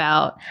tell me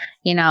about,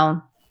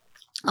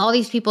 all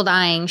these people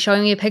dying,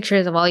 showing me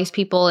pictures of all these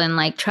people in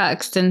like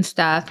trucks and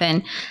stuff.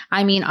 And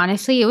I mean,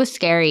 honestly, it was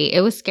scary.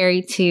 It was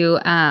scary to,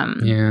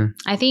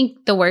 I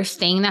think the worst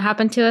thing that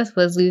happened to us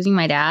was losing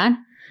my dad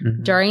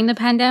during the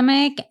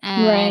pandemic.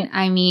 And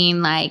I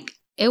mean, like,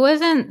 it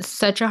wasn't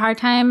such a hard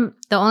time.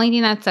 The only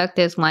thing that sucked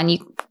is one, you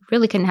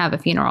really couldn't have a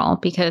funeral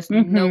because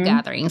no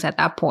gatherings at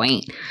that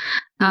point.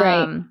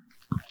 Right.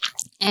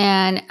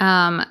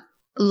 And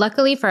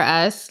luckily for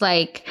us,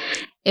 like,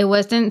 it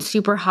wasn't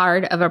super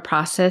hard of a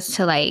process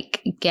to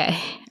like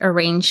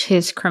arrange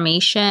his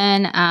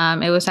cremation.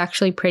 It was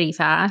actually pretty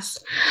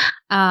fast.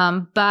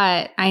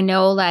 But I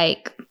know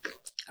like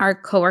our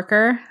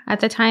coworker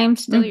at the time,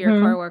 still your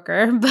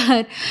coworker,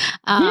 but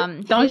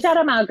don't shout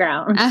him out,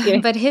 girl.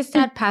 But his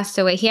dad passed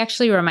away. He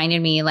actually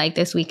reminded me like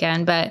this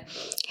weekend, but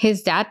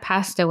his dad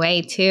passed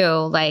away too,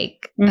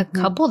 like a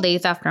couple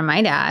days after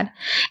my dad,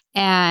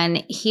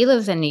 and he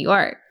lives in New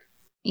York.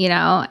 You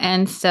know,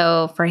 and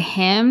so for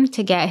him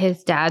to get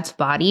his dad's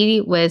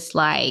body was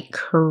like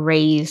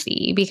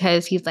crazy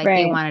because he's like,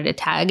 they wanted to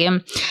tag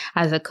him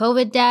as a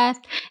COVID death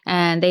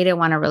and they didn't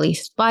want to release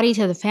his body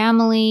to the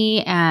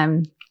family.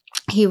 And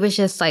he was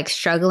just like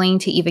struggling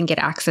to even get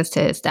access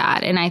to his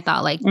dad. And I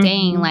thought like,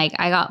 dang, like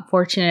I got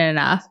fortunate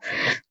enough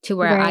to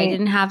where I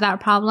didn't have that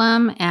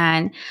problem.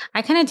 And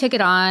I kind of took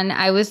it on.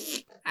 I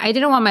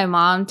didn't want my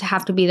mom to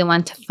have to be the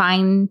one to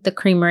find the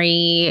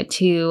creamery,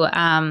 to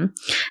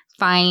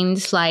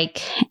find like,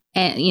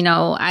 you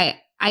know,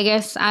 I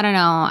guess, I don't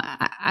know.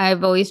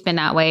 I've always been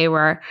that way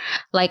where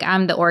like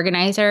I'm the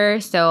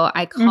organizer. So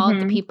I called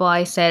the people.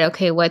 I said,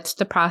 okay, what's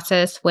the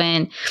process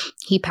when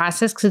he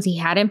passes? Because he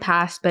hadn't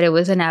passed, but it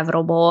was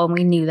inevitable. And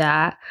we knew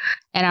that.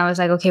 And I was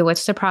like, okay,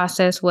 what's the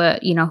process?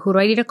 What, you know, who do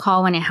I need to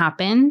call when it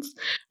happens?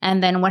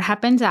 And then what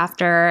happens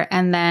after?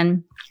 And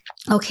then,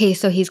 okay,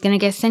 so he's going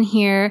to get sent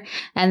here.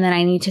 And then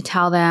I need to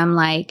tell them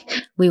like,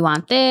 we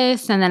want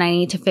this. And then I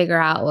need to figure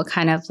out what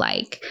kind of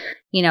like,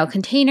 you know,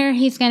 container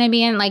he's going to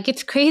be in. Like,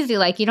 it's crazy.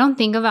 Like, you don't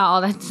think about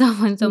all that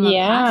stuff when someone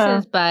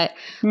passes. But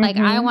like,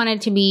 I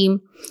wanted to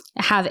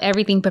have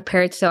everything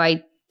prepared so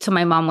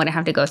my mom wouldn't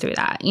have to go through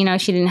that. You know,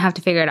 she didn't have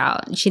to figure it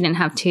out. She didn't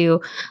have to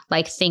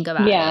like think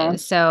about it.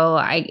 So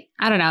I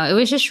don't know. It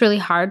was just really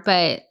hard,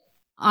 but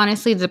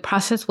honestly, the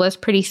process was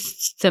pretty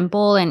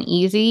simple and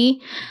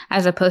easy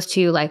as opposed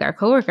to like our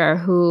coworker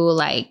who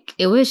like,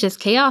 it was just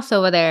chaos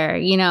over there,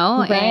 you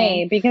know?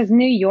 Right. Because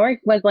New York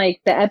was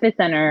like the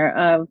epicenter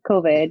of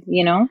COVID,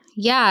 you know?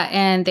 Yeah.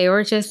 And they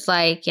were just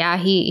like, yeah,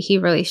 he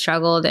really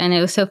struggled. And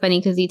it was so funny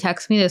because he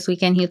texted me this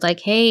weekend. He's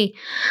like, hey,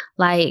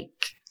 like,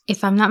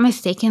 if I'm not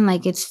mistaken,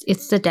 like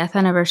it's the death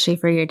anniversary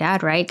for your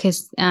dad, right?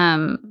 Because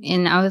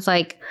and I was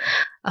like,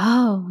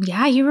 oh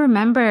yeah, you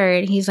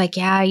remembered. He's like,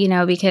 yeah, you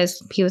know,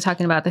 because he was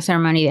talking about the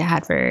ceremony they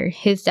had for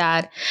his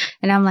dad,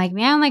 and I'm like,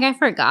 man, like I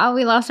forgot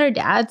we lost our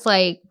dads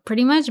like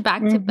pretty much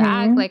back to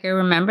back. Like I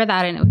remember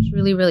that, and it was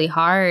really really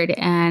hard.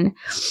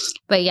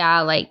 But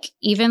yeah, like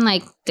even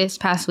like this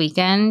past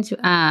weekend,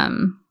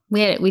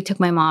 we took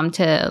my mom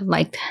to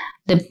like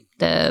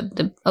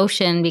the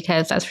ocean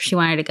because that's where she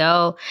wanted to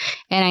go,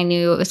 and I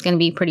knew it was going to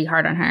be pretty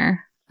hard on her.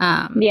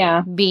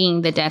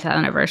 Being the death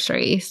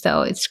anniversary,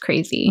 so it's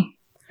crazy.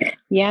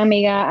 Yeah,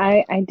 amiga,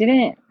 I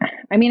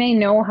mean, I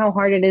know how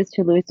hard it is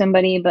to lose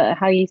somebody, but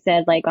how you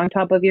said, like, on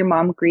top of your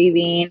mom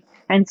grieving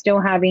and still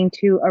having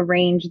to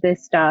arrange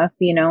this stuff,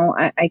 you know,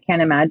 I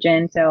can't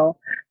imagine. So,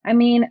 I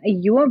mean,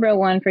 you a real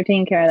one for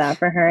taking care of that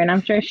for her, and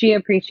I'm sure she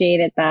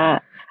appreciated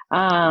that.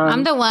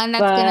 I'm the one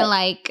that's gonna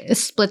like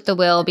split the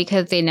will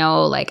because they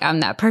know like I'm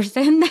that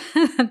person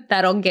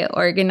that'll get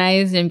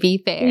organized and be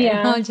fair.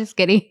 Yeah, I'm just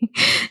kidding.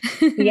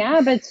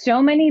 Yeah, but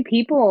so many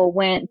people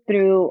went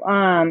through,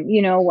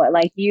 you know, what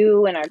like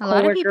you and our a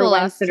lot of people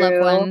lost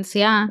loved ones.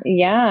 Yeah,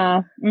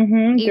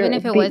 even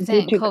if it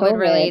wasn't COVID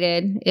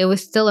related, it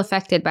was still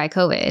affected by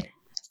COVID.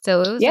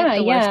 So it was like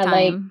the worst time.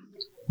 Like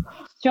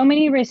so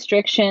many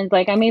restrictions.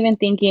 Like I'm even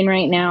thinking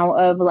right now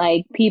of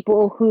like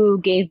people who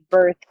gave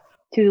birth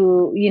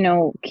to, you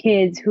know,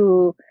 kids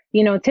who,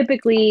 you know,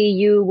 typically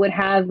you would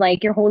have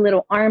like your whole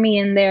little army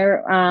in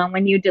there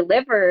when you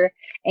deliver.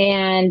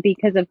 And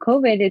because of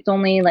COVID, it's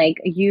only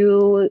like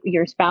you,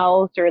 your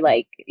spouse, or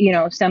like, you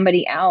know,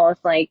 somebody else.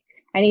 Like,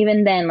 and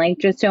even then, like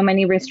just so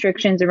many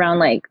restrictions around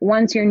like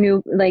once your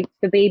new, like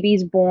the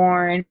baby's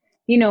born,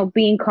 you know,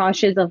 being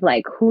cautious of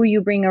like who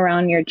you bring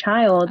around your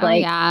child.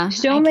 Like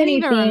so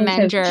many things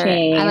have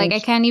changed. I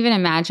can't even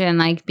imagine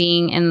like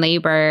being in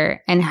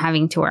labor and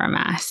having to wear a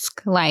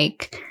mask.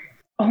 Like,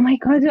 oh my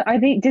God,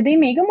 did they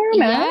make them wear a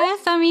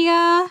mask? Yes,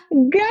 amiga.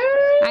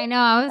 Girl, I know.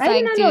 I was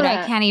like, dude,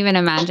 I can't even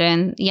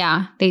imagine.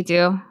 Yeah, they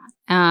do.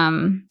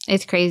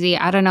 It's crazy.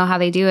 I don't know how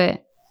they do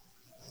it.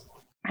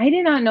 I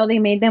did not know they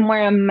made them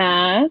wear a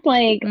mask.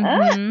 Like,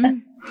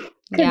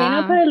 could they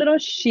not put a little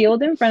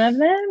shield in front of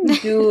them?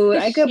 Dude,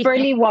 I could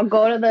barely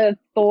go to the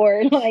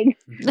store like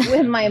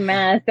with my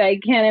mask. I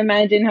can't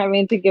imagine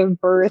having to give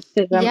birth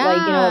to some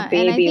like, you know, a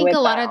baby. And I think with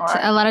a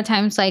lot of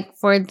times like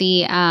for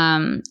the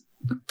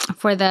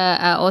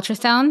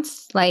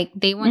ultrasounds, like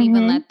they won't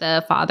even let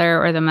the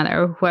father or the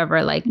mother or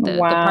whoever, like the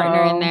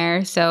partner in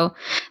there. So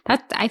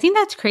I think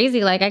that's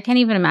crazy. Like I can't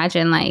even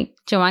imagine. Like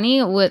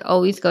Giovanni would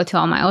always go to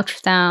all my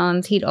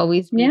ultrasounds. He'd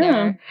always be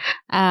there.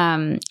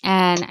 And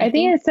I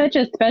think it's such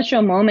a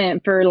special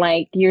moment for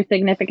like your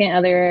significant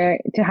other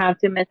to have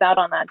to miss out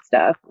on that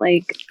stuff.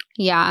 Like,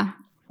 yeah.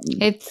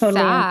 It's totally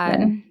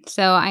sad. understand.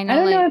 So I know, I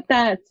don't like, know if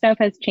that stuff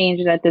has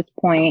changed at this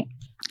point.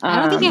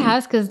 I don't think it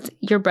has because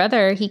your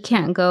brother, he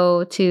can't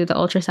go to the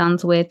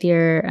ultrasounds with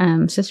your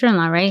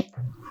sister-in-law, right?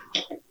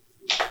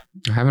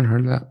 I haven't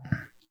heard that.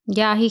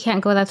 Yeah, he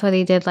can't go. That's why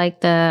they did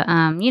like the,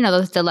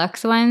 those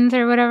deluxe ones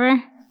or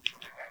whatever.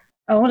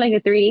 Oh, like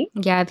a 3D?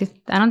 Yeah,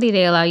 I don't think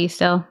they allow you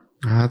still.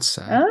 Oh, that's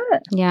sad.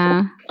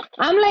 Yeah.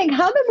 I'm like,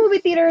 how the movie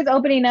theater is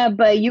opening up,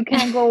 but you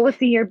can't go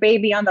see your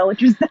baby on the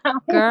ultrasound?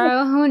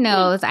 Girl, who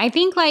knows? I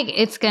think like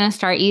it's gonna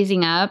start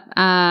easing up.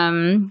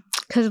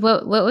 Because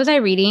what was I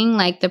reading?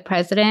 Like the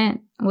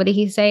president, what did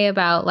he say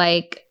about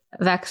like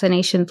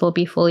vaccinations will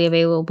be fully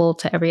available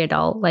to every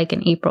adult like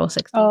in April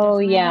 16th? Oh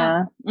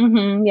yeah,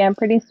 yeah,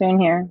 pretty soon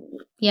here.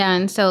 Yeah,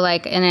 and so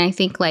like, and I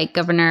think like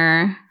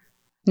Governor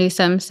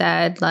Newsom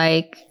said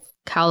like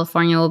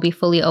California will be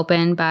fully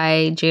open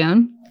by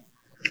June.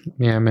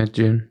 Yeah,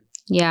 mid-June.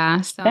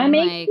 Yeah, so that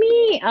makes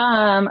me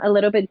a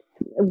little bit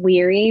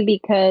weary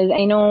because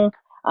I know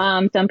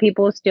some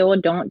people still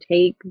don't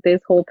take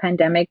this whole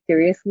pandemic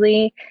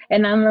seriously,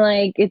 and I'm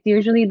like, it's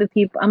usually the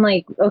people. I'm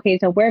like, okay,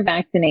 so we're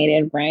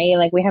vaccinated, right?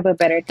 Like we have a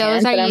better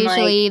chance. Those are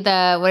usually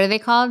the, what are they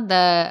called?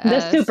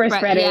 The super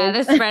spreaders. Yeah,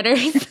 the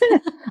spreaders.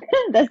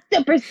 The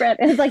super spread.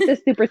 It's like the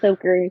super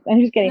soakers. I'm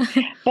just kidding,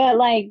 but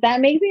like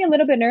that makes me a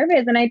little bit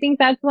nervous, and I think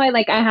that's why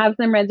like I have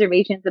some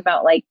reservations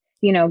about like,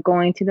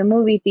 going to the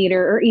movie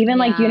theater or even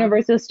like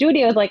Universal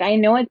Studios. Like I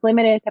know it's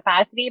limited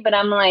capacity, but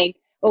I'm like,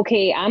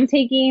 okay, I'm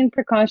taking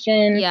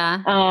precaution.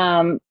 Yeah.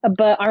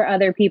 But are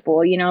other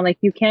people, like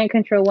you can't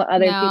control what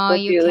other people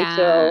do.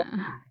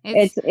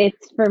 Can't. So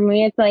it's for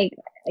me, it's like,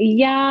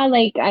 yeah,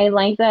 like I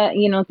like that,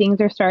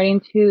 things are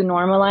starting to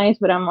normalize,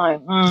 but I'm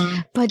like,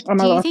 but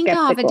do you think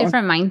you'll have a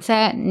different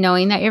mindset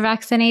knowing that you're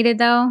vaccinated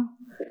though?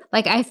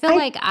 Like I feel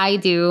like I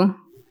do.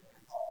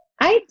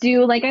 I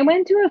do. Like I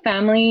went to a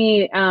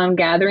family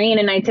gathering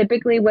and I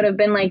typically would have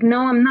been like,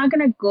 no, I'm not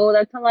going to go.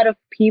 That's a lot of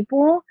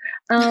people.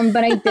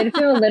 But I did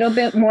feel a little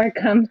bit more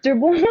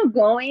comfortable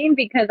going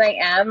because I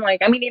am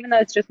like, I mean, even though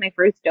it's just my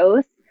first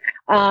dose,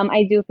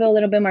 I do feel a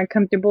little bit more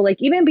comfortable,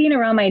 like even being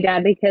around my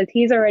dad because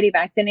he's already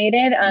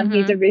vaccinated.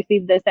 He's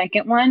received the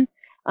second one.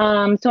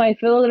 So I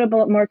feel a little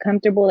bit more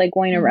comfortable like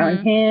going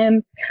around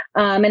him.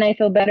 And I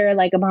feel better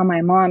like about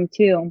my mom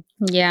too.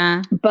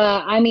 Yeah.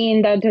 But I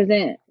mean, that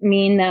doesn't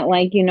mean that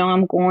like,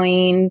 I'm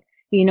going,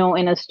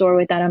 in a store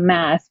without a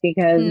mask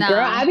because girl,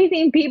 I've been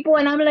seeing people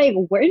and I'm like,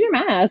 where's your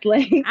mask?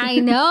 Like, I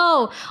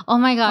know. Oh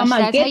my gosh. Did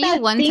I tell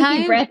you one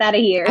time? Breath out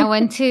of here. I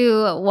went to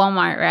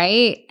Walmart,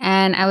 right?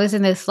 And I was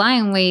in this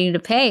line waiting to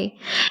pay.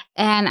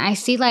 And I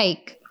see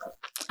like,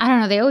 I don't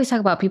know. They always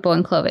talk about people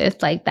in Clovis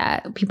like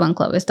that. People in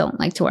Clovis don't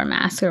like to wear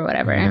masks or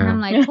whatever. And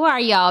I'm like, who are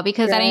y'all?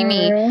 Because that ain't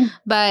me.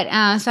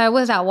 But so I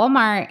was at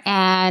Walmart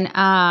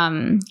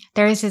and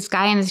there was this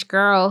guy and this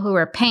girl who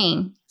were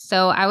paying.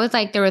 So I was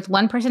like, there was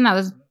one person that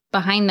was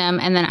behind them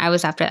and then I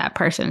was after that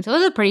person. So it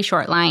was a pretty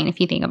short line if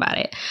you think about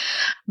it.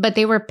 But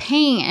they were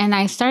paying and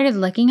I started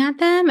looking at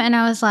them and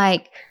I was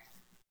like,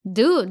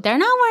 dude, they're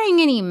not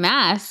wearing any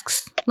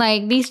masks.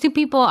 Like these two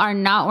people are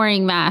not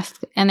wearing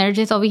masks and they're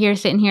just over here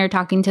sitting here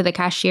talking to the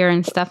cashier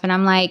and stuff. And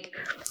I'm like,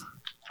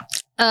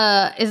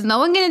 is no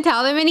one going to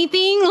tell them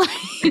anything? Like,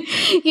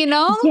 Yes.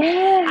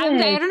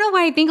 I don't know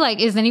why I think like,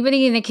 is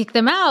anybody going to kick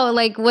them out?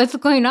 Like what's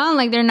going on?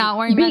 Like they're not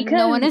wearing masks.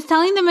 No one is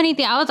telling them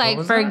anything. I was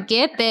like,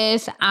 forget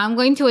this. I'm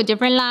going to a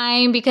different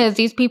line because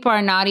these people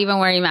are not even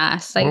wearing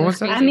masks. Like,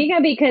 Amiga,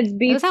 because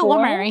before. It was at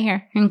Walmart right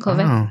here in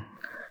Clovis.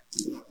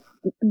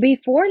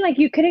 Before, like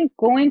you couldn't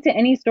go into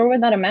any store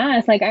without a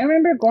mask. Like I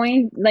remember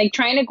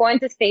trying to go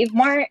into Save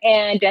Mart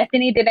and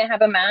Destiny didn't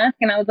have a mask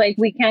and I was like,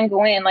 we can't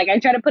go in. Like I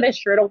tried to put a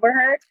shirt over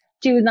her.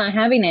 She was not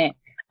having it.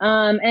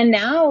 And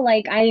now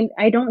like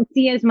I don't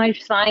see as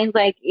much signs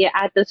like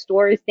at the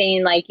store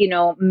saying like,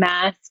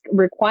 mask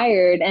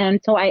required. And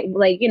so I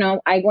like,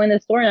 I go in the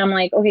store and I'm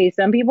like, okay,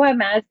 some people have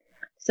masks,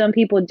 some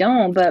people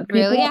don't, but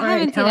people really?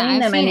 aren't telling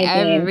them anything.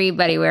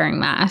 Everybody wearing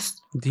masks.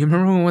 Do you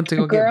remember when we went to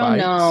go get bikes?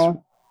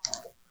 No.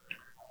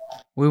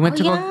 We went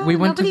to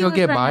go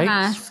get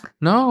bikes.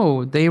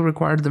 No, they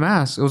required the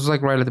mask. It was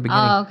like right at the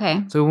beginning. Oh,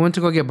 okay. So we went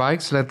to go get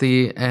bikes,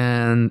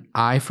 and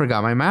I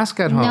forgot my mask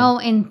at home. No,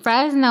 in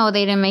Fresno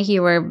they didn't make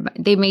you wear.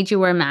 They made you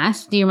wear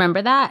masks. Do you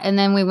remember that? And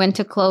then we went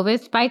to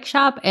Clovis bike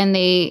shop, and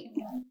they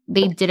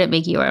didn't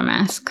make you wear a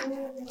mask.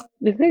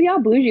 Because y'all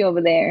bougie over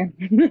there.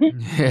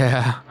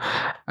 Yeah,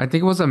 I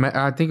think it was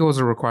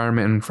a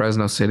requirement in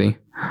Fresno City.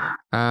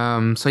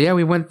 So yeah,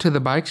 we went to the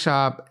bike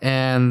shop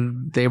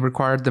and they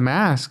required the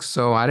mask.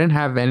 So I didn't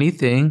have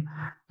anything.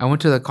 I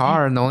went to the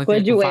car and the only thing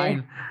I could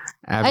find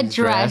a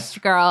dress,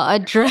 girl, a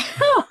dress.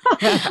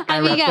 I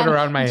wrapped it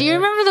around my head. Do you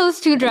remember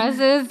those two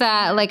dresses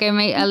that like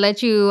I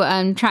let you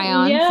try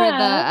on for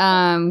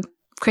the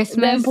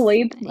Christmas? The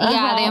employee,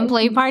 the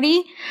employee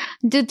party.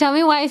 Dude, tell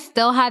me why I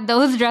still had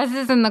those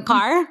dresses in the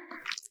car.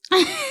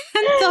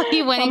 So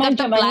he went and got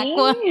the black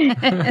one.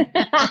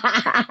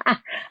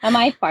 Am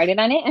I farted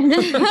on it?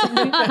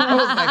 I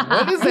was like,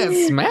 what is that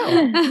smell?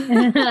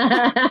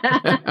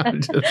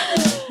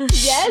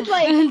 Yes,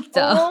 like,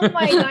 oh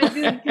my God,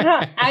 dude.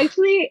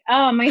 Actually,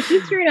 my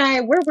sister and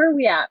I, where were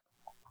we at?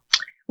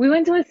 We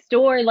went to a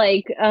store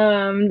like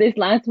this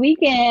last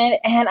weekend,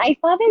 and I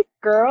saw this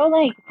girl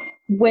like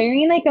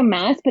wearing like a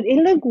mask, but it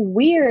looked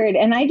weird,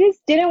 and I just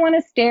didn't want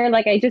to stare.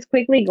 Like I just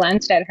quickly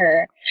glanced at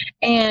her,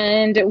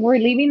 and we're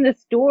leaving the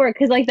store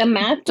because like the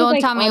mask Don't was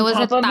like tell me on it was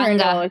a top of her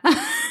tanga. nose.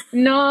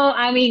 No,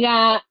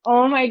 amiga.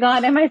 Oh my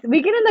God. And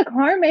we get in the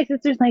car, my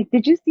sister's like,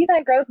 did you see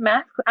that girl's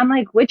mask? I'm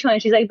like, which one?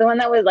 She's like, the one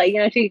that was like,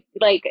 she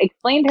like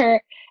explained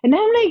her. And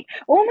I'm like,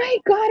 oh my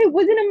God, it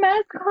wasn't a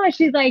mask on.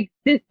 She's like,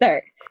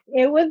 sister,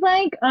 it was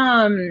like,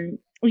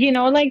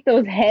 like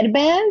those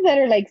headbands that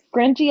are like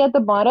scrunchy at the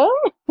bottom,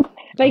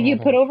 like you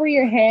put over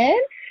your head.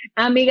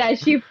 Amiga,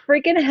 she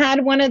freaking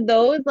had one of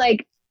those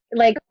like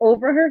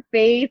over her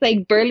face,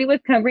 like barely was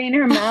covering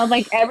her mouth,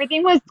 like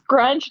everything was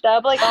scrunched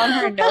up like on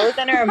her nose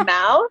and her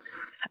mouth.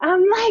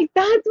 I'm like,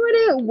 that's what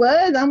it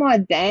was. I'm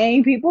like,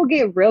 dang, people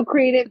get real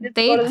creative.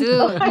 They do.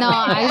 No,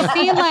 I've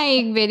seen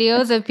like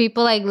videos of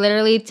people like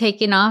literally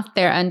taking off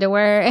their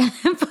underwear and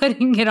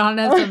putting it on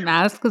as a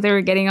mask because they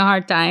were getting a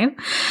hard time.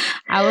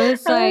 I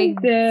was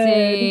like,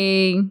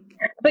 dang.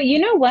 But you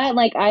know what?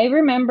 Like, I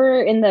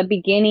remember in the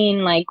beginning,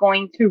 like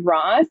going to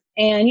Ross,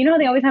 and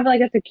they always have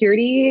like a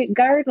security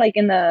guard like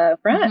in the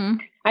front. Mm-hmm.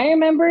 I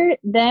remember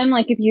them,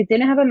 like, if you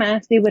didn't have a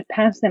mask, they would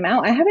pass them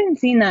out. I haven't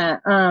seen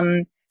that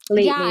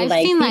lately. Yeah, I've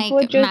seen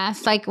like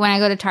masks. Like when I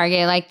go to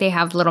Target, like they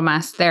have little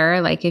masks there.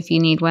 Like if you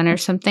need one or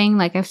something,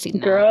 like I've seen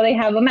that. Girl, they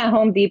have them at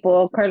Home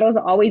Depot. Carlos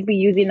always be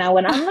using that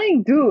one. I'm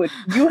like, dude,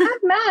 you have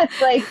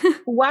masks. Like,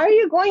 why are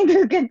you going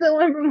to get the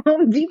one from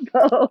Home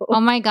Depot? Oh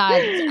my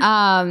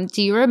God.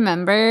 Do you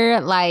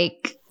remember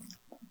like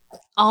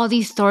all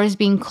these stores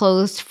being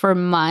closed for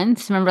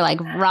months? Remember like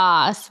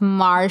Ross,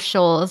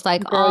 Marshalls,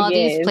 like all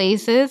these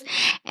places.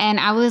 And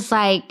I was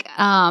like,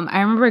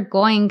 I remember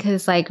going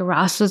because like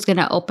Ross was going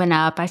to open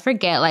up. I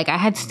forget, like I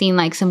had seen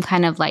like some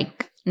kind of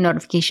like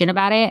notification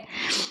about it.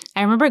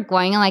 I remember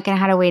going and like I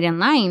had to wait in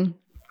line.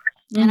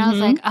 And I was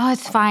like, oh,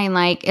 it's fine.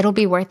 Like, it'll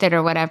be worth it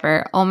or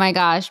whatever. Oh, my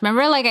gosh.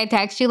 Remember, like, I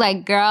text you,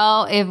 like,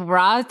 girl, if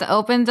Ross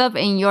opens up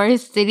in your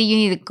city, you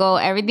need to go.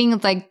 Everything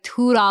is, like,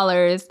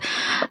 $2.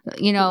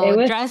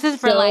 Dresses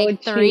for,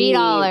 like,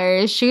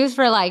 $3. Shoes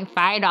for, like,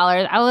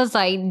 $5. I was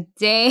like,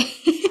 dang.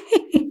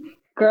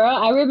 Girl,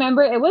 I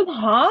remember it was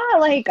hot.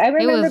 Like, I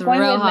remember going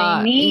with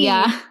my niece.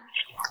 Yeah.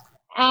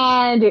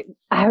 And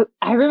I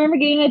remember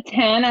getting a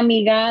tan,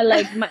 amiga,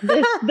 like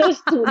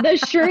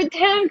the shirt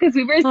tan, because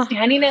we were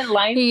standing in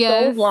line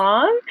so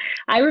long.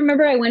 I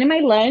remember I went in my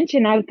lunch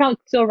and I felt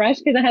so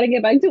rushed because I had to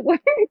get back to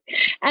work.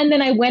 And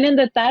then I went in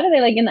the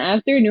Saturday, like in the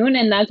afternoon,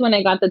 and that's when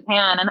I got the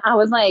tan. And I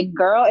was like,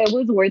 girl, it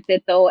was worth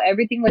it though.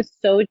 Everything was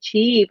so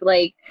cheap.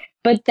 Like,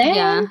 but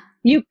then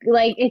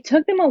it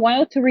took them a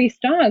while to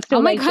restock. So,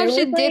 oh my gosh,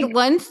 it did.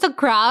 Once the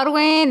crowd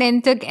went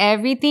and took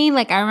everything,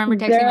 like I remember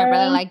texting my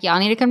brother, like, y'all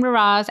need to come to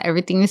Ross.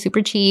 Everything is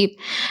super cheap.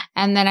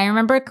 And then I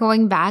remember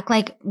going back,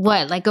 like,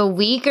 what, like a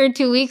week or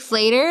 2 weeks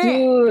later,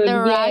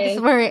 the racks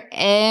were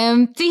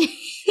empty.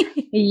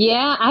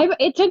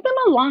 It took them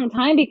a long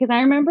time because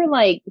I remember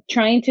like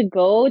trying to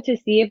go to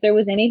see if there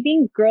was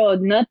anything. Girl,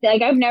 nothing.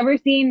 Like I've never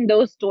seen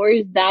those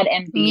stores that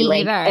empty,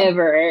 like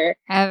ever.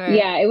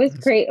 Yeah, it was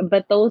great.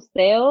 But those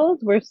sales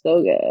were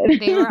so good.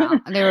 They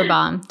were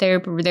bomb. They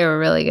were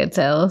really good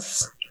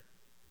sales.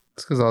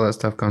 It's because all that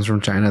stuff comes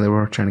from China. They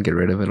were trying to get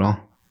rid of it all.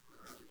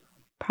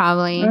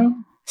 Probably.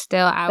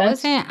 Still, I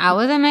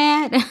wasn't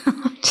mad.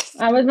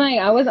 I was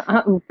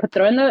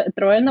throw in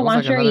the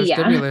washer.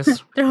 Like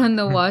throw in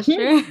the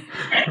washer.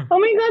 Oh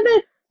my God,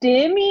 the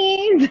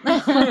stimmies.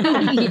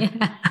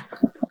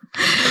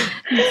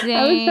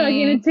 I was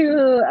talking to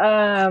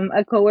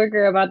a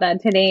coworker about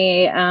that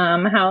today.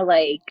 How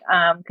like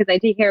because I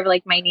take care of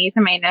like my niece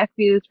and my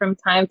nephews from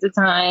time to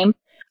time.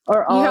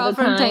 Or all the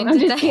time. I'm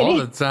just kidding.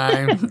 All the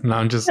time. No,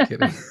 I'm just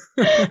kidding.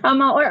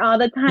 Or all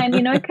the time.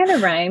 It kind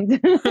of rhymed.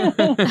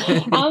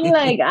 I'm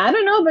like, I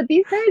don't know, but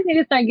these guys need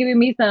to start giving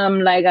me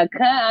some, like, a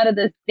cut out of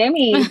the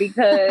stimmy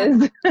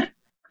because,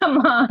 come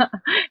on,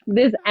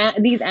 these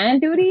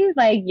aunt duties,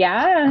 like,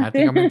 yeah. I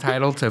think I'm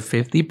entitled to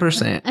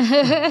 50%.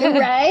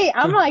 Right?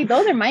 I'm like,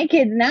 those are my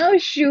kids now.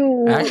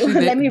 Shoot.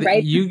 Actually, let me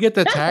write. You get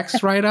the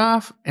tax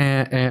write-off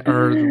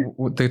or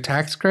the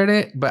tax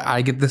credit, but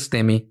I get the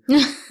stimmy.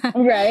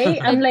 Right?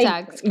 I'm like,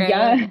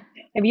 yeah.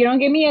 If you don't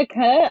give me a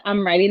cut,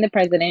 I'm writing the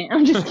president.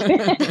 I'm just kidding.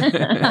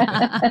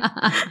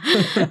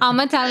 I'm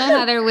going to tell them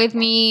how they're with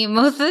me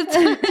most of the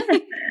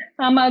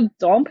time.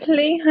 Don't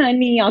play,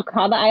 honey. I'll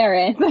call the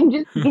IRS. I'm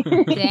just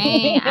kidding.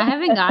 Dang, I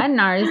haven't gotten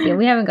ours yet.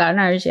 We haven't gotten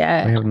ours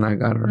yet. I have not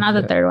gotten ours Not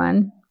the third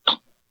one.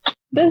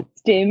 The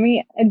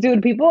stimmy,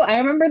 dude. People, I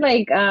remember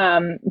like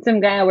some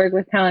guy I work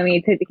with telling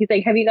me he's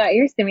like, "Have you got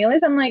your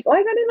stimulus?" I'm like, "Oh,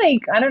 I got it like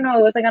I don't know.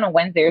 It was like on a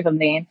Wednesday or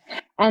something."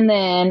 And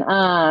then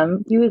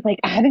he was like,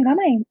 "I haven't got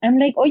mine." I'm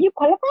like, "Oh, you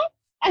qualify?"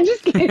 I'm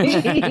just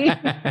kidding.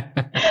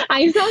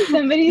 I saw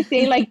somebody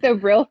say like the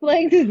real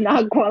flex is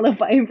not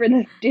qualifying for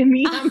the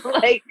stimmy. I'm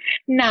like,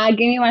 nah, give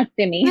me my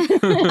stimmy.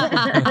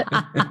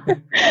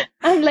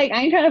 I'm like,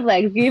 I ain't trying to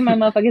flex. Give me my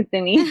motherfucking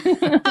stimmy.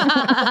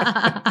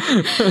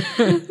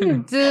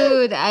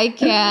 Dude, I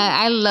can't.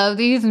 I love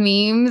these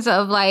memes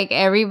of like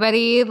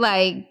everybody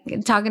like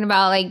talking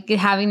about like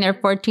having their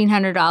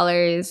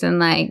 $1,400 and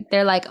like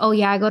they're like, oh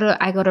yeah, I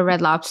go to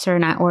Red Lobster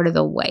and I order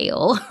the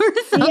whale or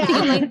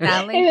something like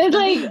that. Like, it was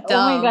like,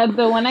 oh my god.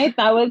 The one I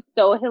thought was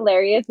so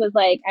hilarious was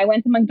like, I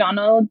went to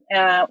McDonald's,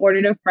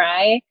 ordered a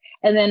fry.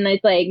 And then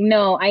it's like,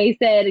 no, I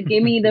said,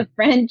 give me the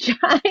French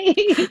fries.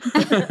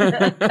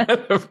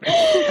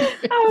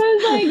 I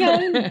was like,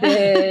 I'm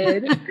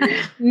dead.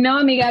 No,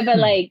 amiga, but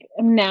like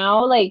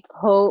now, like,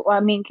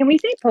 can we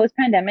say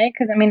post-pandemic?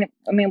 Because I mean,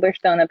 we're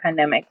still in a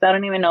pandemic, so I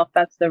don't even know if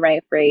that's the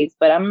right phrase.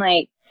 But I'm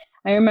like,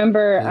 I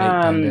remember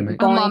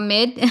going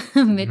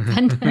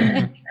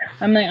mid-pandemic.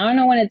 I'm like, I don't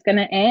know when it's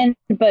gonna end,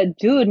 but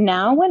dude,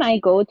 now when I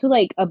go to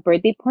like a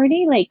birthday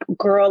party, like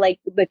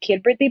the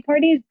kid birthday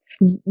parties,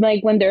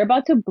 like when they're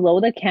about to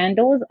blow the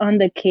candles on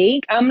the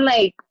cake, I'm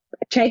like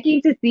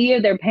checking to see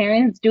if their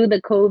parents do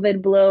the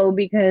COVID blow,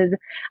 because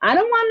I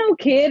don't want no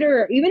kid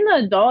or even the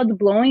adults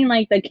blowing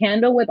like the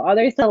candle with all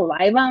their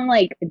saliva. I'm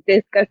like,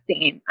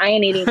 disgusting. I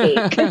ain't eating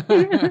cake.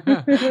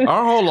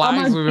 Our whole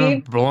lives we've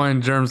been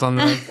blowing germs on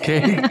the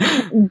cake.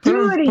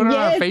 Dude, put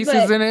our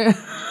faces in it.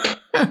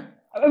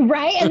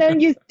 Right, and then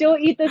you still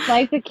eat the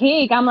slice of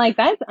cake. I'm like,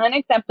 that's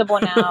unacceptable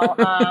now.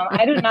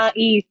 I do not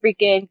eat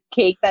freaking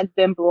cake that's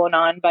been blown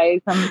on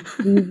by some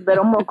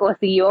little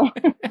mocosillo.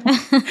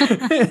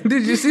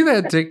 Did you see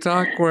that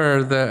TikTok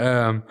where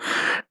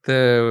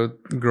the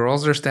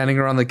girls are standing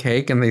around the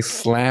cake and they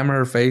slam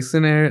her face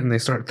in it and they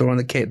start throwing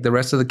the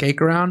rest of the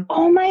cake around?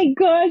 Oh my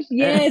gosh,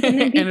 yes!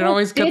 And it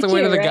always cuts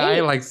away to the guy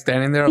like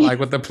standing there like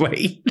with the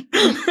plate.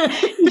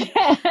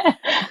 Yeah,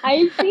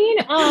 I've seen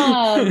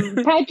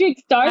Patrick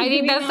Star. I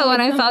think that's the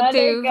one I saw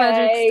too.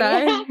 Patrick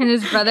Star and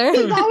his brother.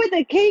 He's out with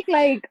the cake,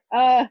 like,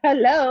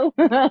 hello.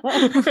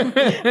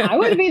 I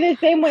would be the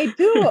same way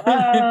too.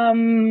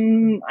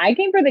 I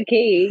came for the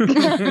cake.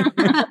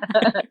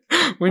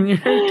 When you're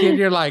a kid,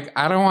 you're like,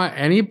 I don't want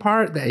any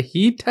part that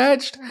he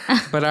touched,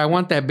 but I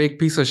want that big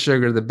piece of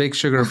sugar, the big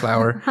sugar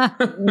flour.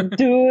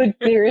 Dude,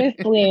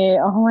 seriously.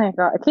 Oh my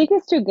god. Cake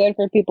is too good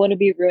for people to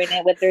be ruining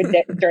it with their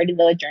dirty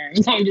little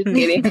germs. I'm just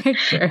kidding.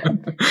 Sure.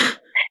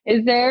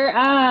 Is there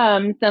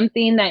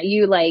something that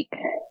you like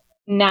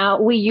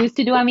now we used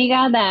to do,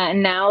 amiga, that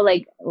now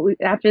like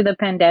after the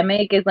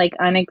pandemic is like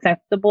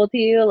unacceptable to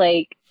you?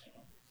 Like,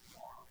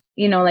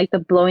 you know, like the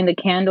blowing the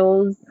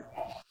candles.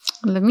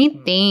 Let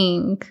me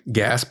think.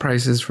 Gas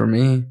prices for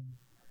me.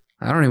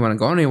 I don't even want to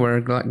go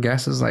anywhere.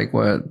 Gas is like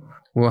what?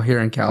 Well, here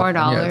in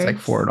California, it's like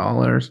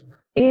 $4.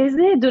 Is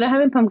it? Dude, I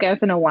haven't pumped gas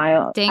in a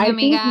while. Dang,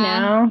 amiga.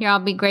 Now, here, I'll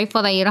be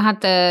grateful that you don't have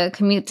to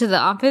commute to the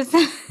office.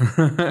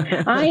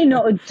 I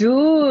know.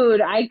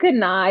 Dude, I could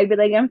not. I'd be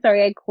like, I'm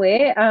sorry, I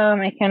quit.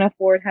 I can't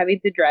afford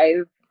having to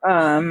drive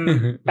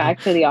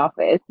back to the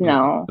office.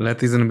 No.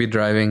 Letty's going to be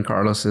driving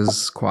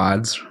Carlos's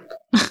quads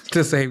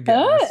to save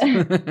gas.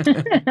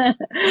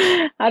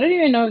 I don't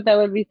even know if that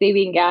would be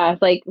saving gas.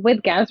 Like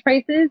with gas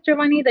prices,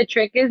 Giovanni, the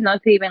trick is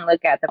not to even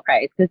look at the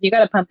price because you got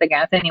to pump the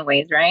gas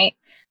anyways, right?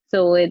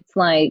 So it's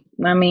like,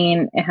 I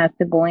mean, it has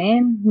to go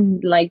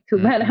in. Like, too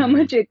bad how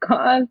much it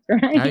costs,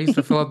 right? I used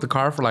to fill up the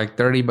car for like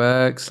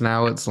 $30.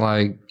 Now it's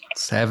like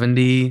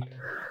 $70.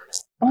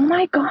 Oh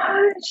my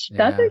gosh,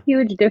 that's a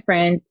huge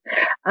difference.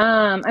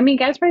 I mean,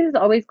 gas prices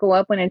always go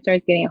up when it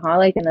starts getting hot,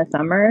 like in the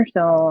summer.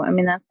 So, I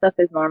mean, that stuff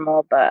is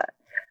normal. But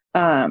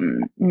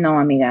no,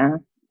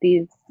 amiga,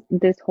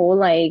 this whole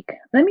like,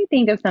 let me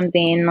think of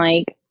something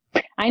like.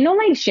 I know,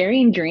 like,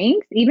 sharing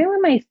drinks, even with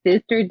my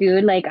sister,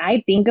 dude, like,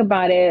 I think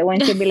about it when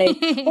she'll be like,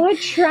 oh,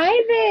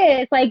 try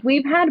this. Like,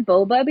 we've had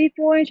boba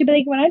before, and she'll be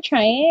like, want to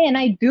try it? And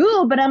I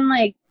do, but I'm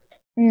like,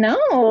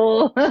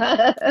 no.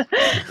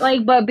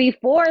 Like, but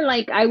before,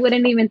 like, I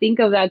wouldn't even think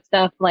of that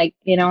stuff, like,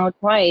 you know,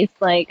 twice.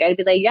 Like, I'd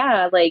be like,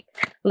 yeah, like,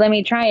 let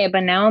me try it.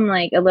 But now I'm,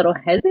 like, a little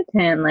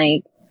hesitant.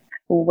 Like,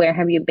 where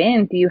have you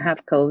been? Do you have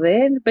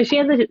COVID? But she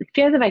has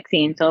a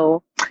vaccine,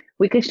 so...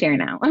 we could share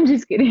now. I'm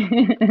just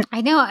kidding.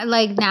 I know.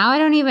 Like now I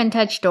don't even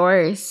touch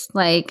doors.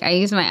 Like I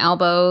use my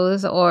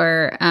elbows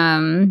or I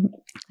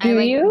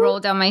like roll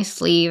down my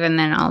sleeve and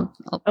then I'll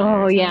open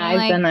Oh yeah,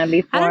 I've done that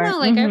before. I don't know.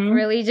 Like I've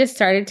really just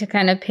started to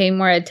kind of pay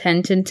more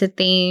attention to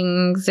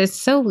things.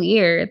 It's so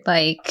weird.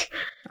 Like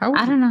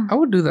I don't know. I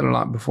would do that a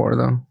lot before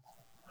though.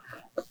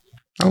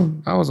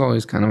 I was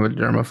always kind of a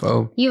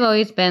germaphobe. You've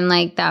always been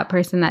like that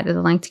person that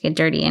doesn't like to get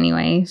dirty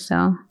anyway.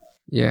 So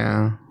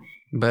yeah.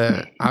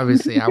 But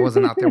obviously, I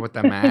wasn't out there with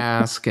the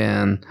mask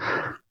and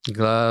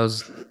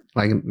gloves.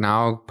 Like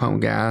now, I'll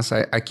pump gas.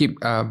 I keep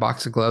a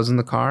box of gloves in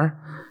the car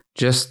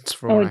just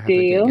for when I have to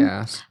get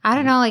gas. I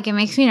don't know. Like it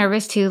makes me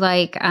nervous too.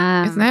 Like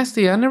it's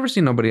nasty. I've never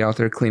seen nobody out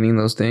there cleaning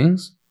those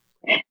things.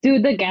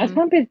 Dude, the gas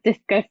pump is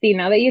disgusting.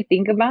 Now that you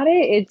think about it,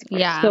 it's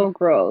so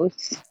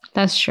gross.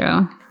 That's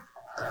true.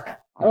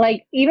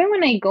 like even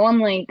when I go, I'm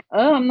like,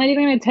 oh, I'm not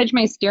even gonna touch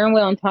my steering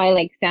wheel until I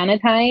like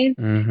sanitize.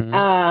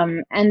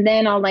 And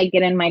then I'll like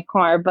get in my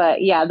car.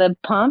 But yeah, the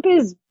pump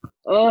is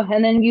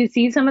and then you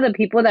see some of the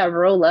people that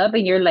roll up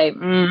and you're like,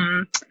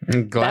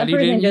 glad you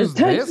didn't use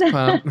this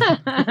pump.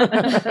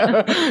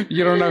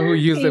 You don't know who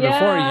used it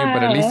before you,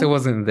 but at least it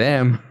wasn't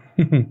them.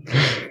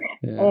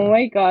 Yeah. Oh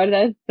my God,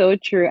 that's so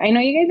true. I know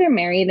you guys are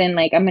married and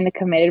like I'm in a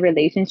committed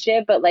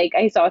relationship, but like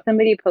I saw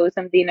somebody post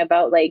something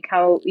about like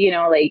how,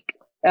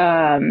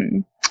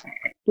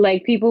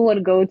 like people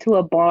would go to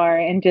a bar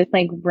and just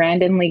like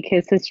randomly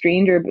kiss a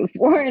stranger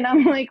before. And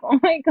I'm like, oh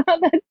my God,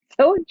 that's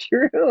so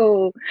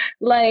true.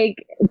 Like,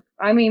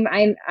 I mean,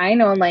 I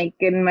know like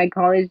in my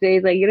college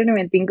days, like you don't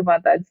even think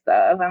about that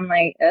stuff. I'm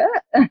like,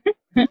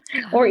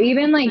 or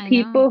even like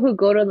people who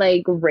go to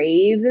like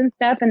raves and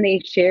stuff and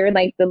they share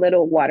like the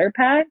little water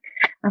pack.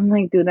 I'm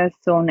like, dude, that's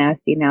so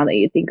nasty now that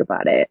you think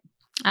about it.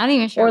 I don't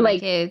even share with my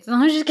kids.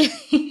 I'm just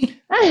kidding.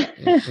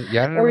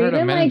 Yeah, I never heard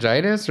of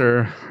meningitis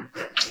or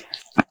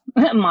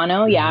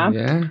mono, yeah.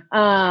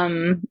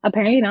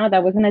 Apparently no,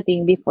 that wasn't a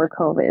thing before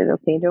COVID.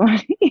 Okay,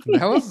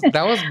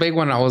 that was big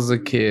when I was a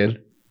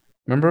kid.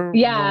 Remember when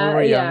we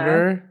were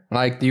younger?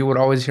 Like you would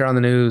always hear on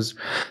the news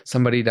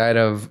somebody died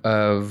of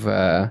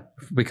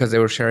because they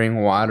were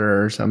sharing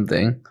water or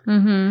something.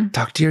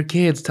 Talk to your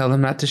kids, tell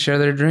them not to share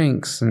their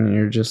drinks, and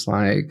you're just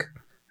like,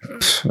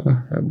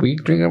 we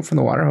drink up from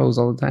the water hose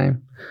all the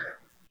time.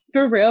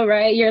 For real,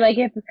 right? You're like,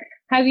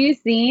 have you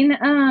seen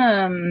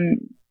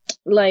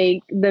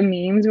like the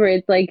memes where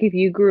it's like if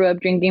you grew up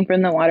drinking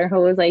from the water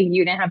hose, like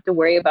you didn't have to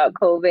worry about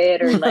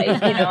COVID or like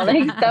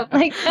like stuff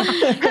like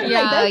that.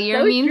 Yeah, like,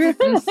 your memes have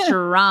been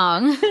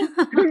strong.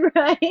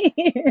 Right.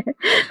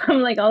 I'm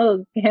like all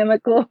those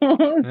chemicals.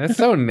 That's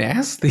so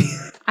nasty.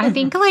 I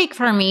think like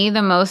for me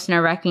the most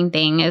nerve-wracking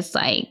thing is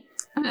like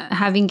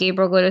having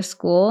Gabriel go to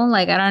school.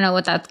 Like I don't know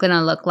what that's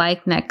gonna look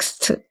like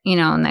next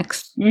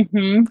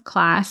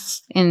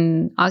class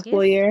in August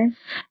school year,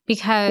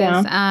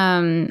 because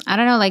I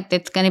don't know, like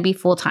it's gonna be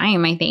full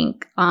time I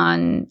think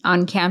on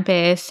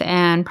campus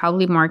and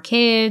probably more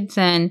kids,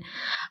 and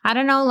I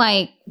don't know,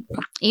 like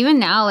even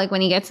now like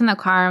when he gets in the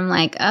car I'm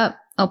like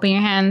open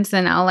your hands,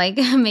 and I'll like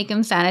make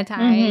him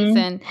sanitize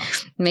and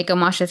make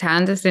him wash his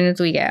hands as soon as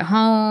we get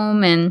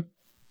home. And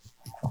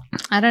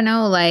I don't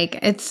know, like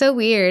it's so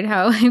weird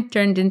how I've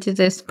turned into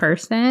this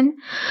person,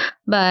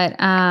 but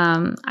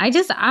I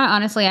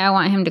honestly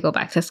want him to go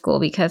back to school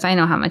because I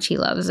know how much he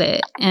loves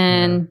it.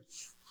 And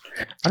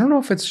I don't know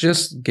if it's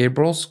just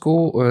Gabriel's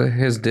school or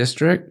his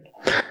district,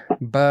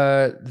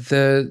 but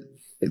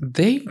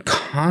they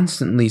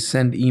constantly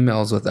send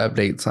emails with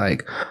updates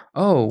like,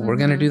 oh, we're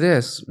going to do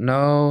this.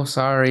 No,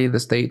 sorry. The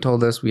state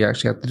told us we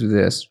actually have to do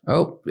this.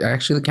 Oh,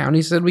 actually, the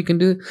county said we can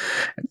do it.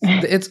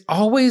 It's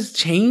always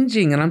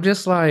changing. And I'm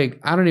just like,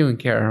 I don't even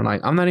care. I'm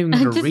like, I'm not even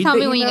going to read Just tell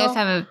me when you guys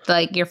have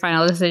like your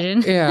final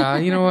decision. Yeah.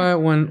 You know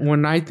what?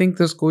 When I think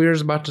the school year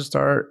is about to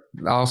start,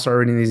 I'll start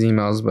reading these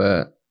emails,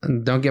 but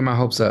don't get my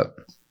hopes up.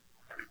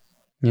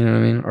 You know what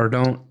I mean? Or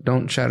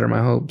don't shatter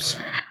my hopes.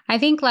 I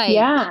think like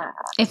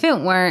if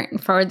it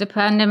weren't for the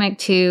pandemic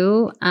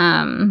too,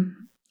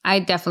 I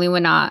definitely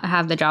would not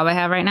have the job I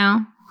have right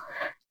now,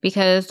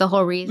 because the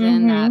whole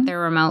reason that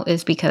they're remote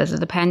is because of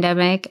the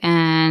pandemic.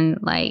 And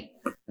like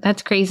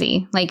that's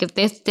crazy. Like if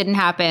this didn't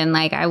happen,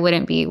 like I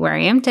wouldn't be where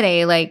I am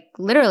today. Like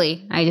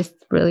literally, I just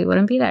really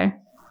wouldn't be there.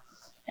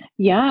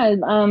 Yeah,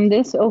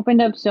 this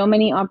opened up so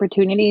many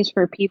opportunities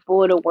for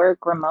people to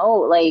work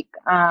remote. Like,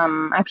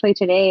 actually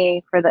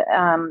today for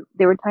the,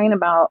 they were talking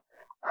about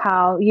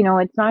how,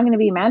 it's not going to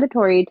be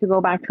mandatory to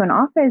go back to an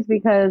office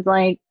because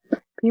like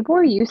people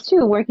are used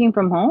to working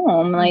from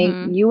home. Like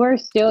you are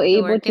still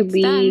able to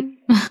be,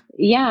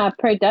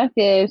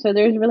 productive. So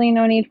there's really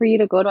no need for you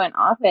to go to an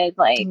office.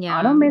 Like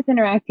I don't miss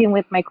interacting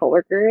with my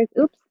coworkers.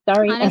 Oops.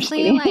 Sorry.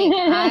 Honestly, like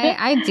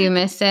I do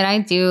miss it. I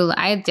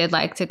did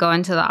like to go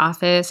into the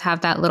office,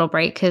 have that little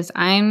break, because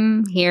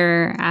I'm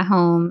here at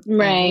home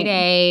every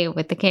day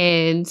with the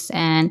kids,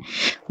 and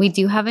we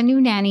do have a new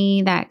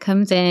nanny that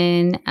comes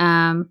in.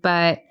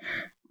 But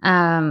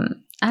I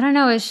don't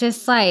know. It's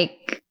just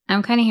like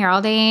I'm kind of here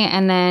all day,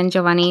 and then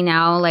Giovanni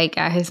now, like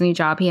at his new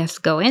job, he has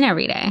to go in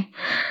every day.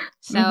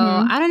 So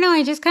I don't know.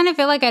 I just kind of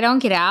feel like I don't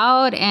get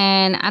out,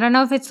 and I don't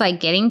know if it's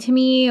like getting to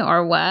me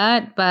or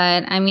what,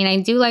 but I mean, I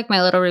do like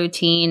my little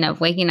routine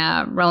of waking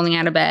up, rolling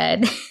out of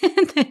bed.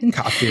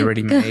 Coffee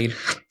already made.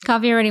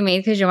 Coffee already made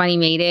because Giovanni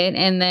made it.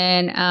 And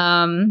then,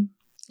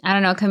 I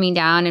don't know, coming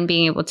down and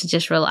being able to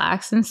just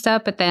relax and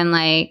stuff. But then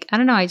like, I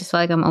don't know. I just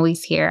feel like I'm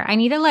always here. I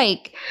need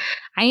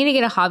to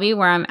get a hobby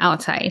where I'm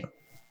outside.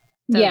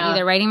 So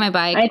either riding my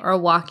bike or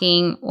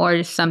walking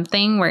or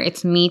something where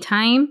it's me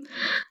time.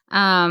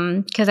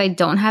 Because I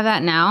don't have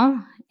that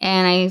now.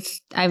 And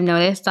I've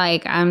noticed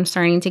like I'm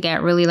starting to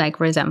get really like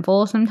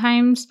resentful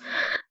sometimes.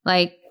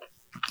 Like,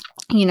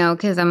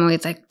 because I'm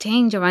always like,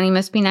 dang, Giovanni,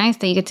 must be nice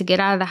that you get to get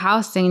out of the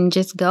house and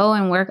just go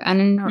and work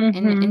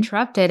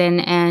uninterrupted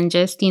and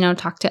just,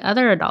 talk to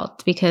other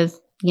adults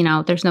because,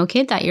 there's no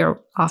kids at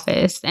your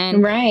office.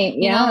 And,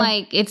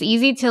 like it's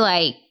easy to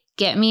like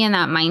get me in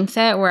that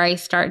mindset where I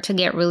start to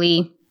get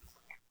really,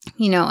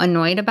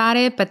 annoyed about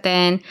it. But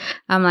then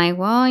I'm like,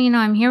 well,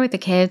 I'm here with the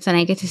kids and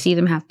I get to see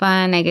them have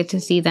fun. I get to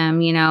see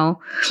them,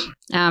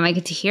 I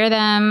get to hear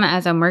them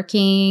as I'm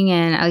working,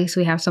 and at least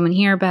we have someone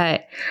here.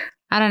 But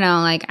I don't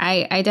know, like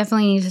I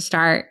definitely need to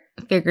start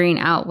figuring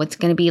out what's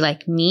going to be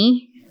like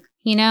me,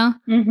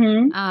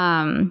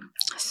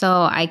 so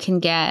I can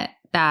get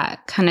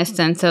that kind of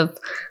sense of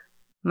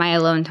my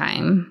alone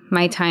time,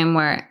 my time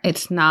where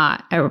it's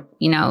not,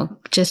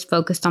 just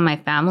focused on my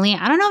family.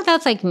 I don't know if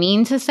that's like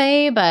mean to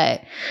say,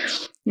 but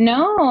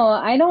no,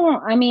 I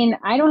don't. I mean,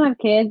 I don't have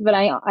kids, but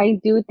I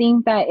do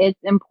think that it's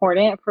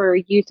important for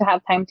you to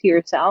have time to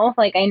yourself.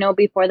 Like, I know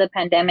before the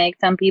pandemic,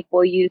 some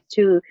people used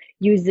to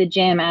use the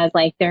gym as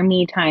like their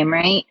me time,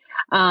 right?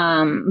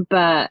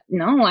 But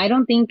no, I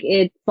don't think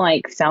it's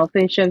like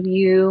selfish of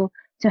you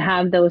to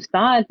have those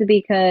thoughts,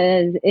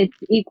 because it's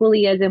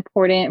equally as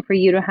important for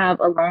you to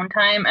have alone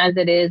time as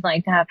it is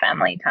like to have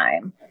family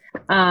time.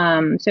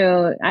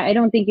 So I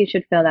don't think you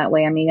should feel that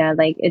way, amiga.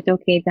 Like, it's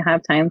okay to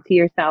have time to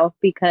yourself,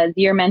 because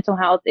your mental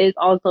health is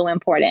also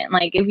important.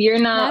 Like, if you're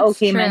not that's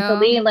okay true.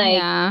 mentally,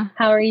 like,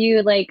 how are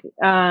you like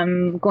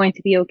going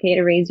to be okay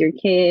to raise your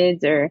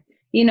kids, or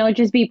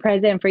just be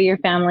present for your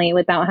family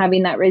without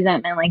having that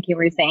resentment, like you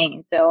were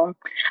saying. So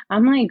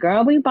I'm like,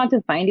 girl, we about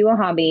to find you a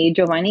hobby.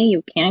 Giovanni,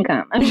 you can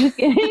come. I'm just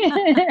kidding.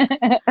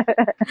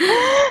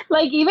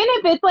 Like, even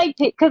if it's like,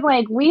 because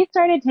like we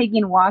started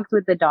taking walks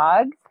with the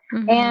dogs.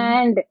 Mm-hmm.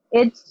 And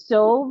it's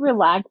so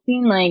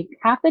relaxing. Like,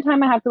 half the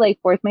time I have to like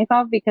force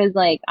myself, because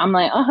like I'm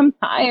like, oh, I'm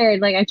tired,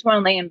 like I just want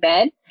to lay in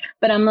bed.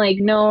 But I'm like,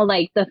 no,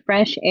 like the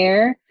fresh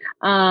air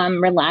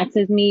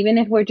relaxes me, even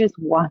if we're just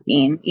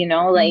walking,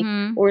 like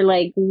or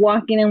like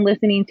walking and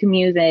listening to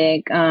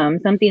music,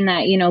 something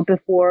that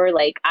before,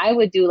 like I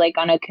would do like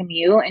on a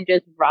commute and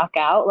just rock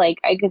out. Like,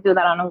 I could do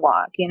that on a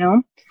walk.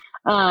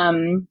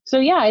 So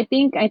yeah, I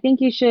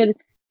think you should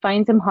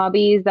find some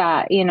hobbies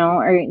that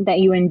or that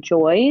you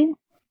enjoy.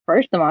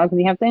 First of all, because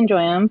you have to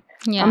enjoy them.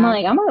 Yeah. I'm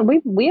like,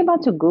 we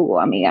about to Google,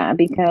 amiga,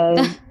 because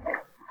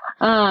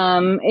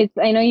it's,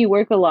 I know you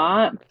work a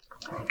lot.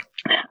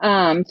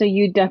 So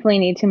you definitely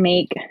need to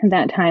make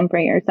that time for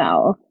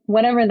yourself.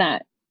 Whatever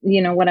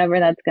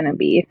that's gonna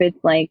be. If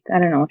it's like, I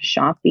don't know,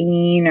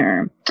 shopping,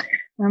 or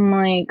I'm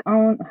like,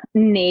 oh,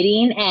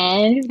 knitting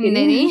and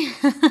knitting.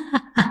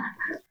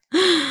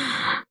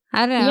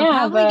 I don't know. Yeah,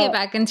 probably get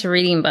back into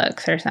reading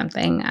books or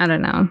something. I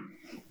don't know.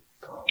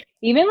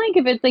 Even like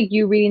if it's like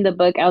you reading the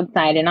book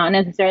outside and not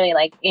necessarily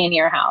like in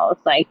your house,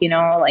 like, in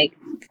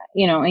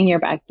your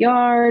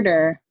backyard,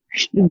 or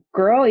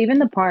girl, even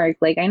the park.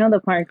 Like, I know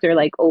the parks are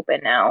like open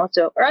now.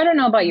 So, or I don't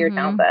know about your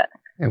town, but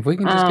if we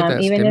can just get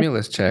that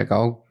stimulus check,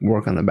 I'll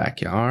work on the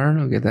backyard.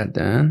 I'll get that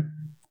done.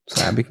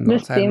 So Abby can go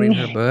outside and read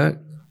her book.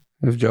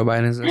 If Joe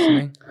Biden's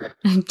listening.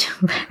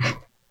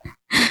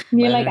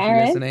 You're like,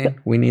 Iris,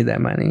 we need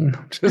that money.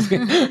 Just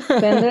send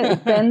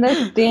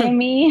the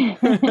DM.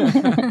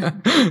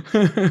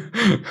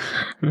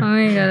 Oh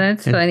my god,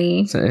 that's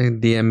funny. So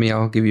DM me,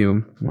 I'll give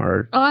you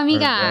more. Oh,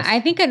 amiga, I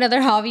think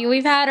another hobby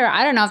we've had, or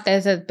I don't know if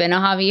this has been a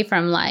hobby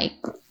from like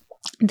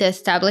the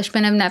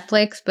establishment of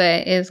Netflix,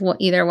 but is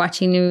either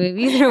watching new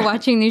movies or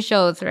watching new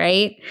shows,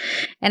 right?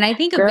 And I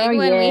think a big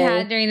one we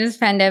had during this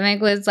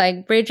pandemic was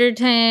like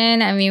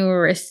Bridgerton. I mean, we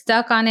were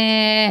stuck on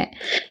it.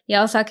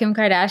 Y'all saw Kim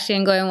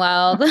Kardashian going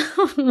wild.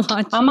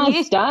 I'm not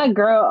stuck,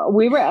 girl.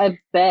 We were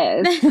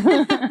obsessed.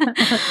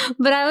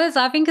 But I was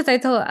laughing because I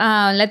told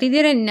Letty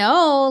didn't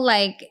know,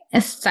 like,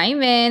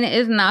 Simon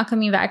is not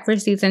coming back for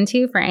season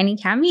 2 for any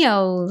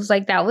cameos.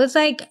 Like, that was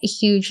like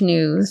huge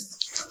news.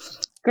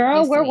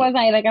 Girl, where was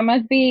I? Like, I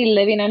must be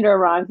living under a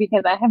rock,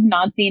 because I have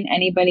not seen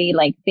anybody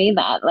like say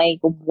that. Like,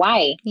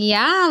 why?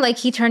 Yeah, like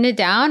he turned it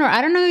down, or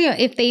I don't know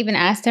if they even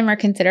asked him or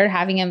considered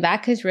having him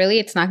back, because really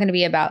it's not going to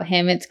be about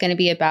him. It's going to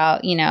be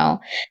about,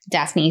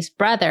 Daphne's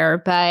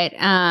brother. But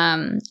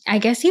I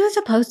guess he was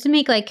supposed to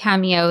make like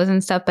cameos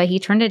and stuff, but he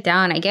turned it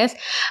down, I guess.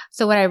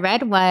 So what I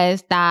read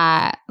was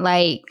that,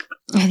 like,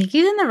 I think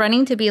he's in the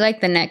running to be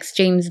like the next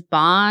James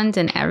Bond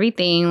and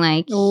everything.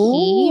 Like,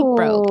 he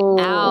broke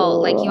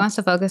out. Like, he wants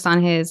to focus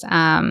on his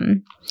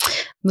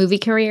movie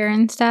career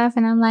and stuff.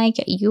 And I'm like,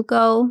 you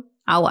go.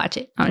 I'll watch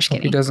it. I'm just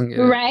kidding. He doesn't get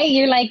it. Right?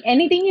 You're like,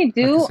 anything you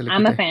do,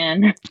 I'm a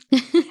fan.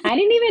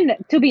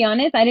 To be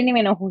honest, I didn't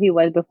even know who he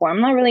was before. I'm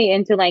not really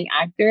into like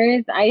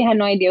actors. I had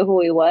no idea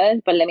who he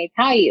was, but let me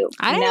tell you.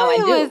 I didn't know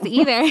who he was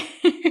either.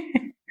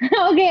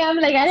 Okay,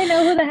 I'm like, I didn't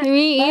know who the heck.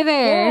 Me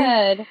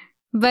either. Good.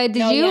 But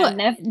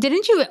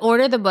didn't you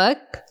order the book?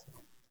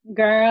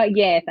 Girl,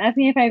 yes. Ask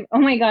me if oh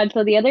my God.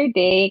 So the other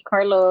day,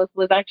 Carlos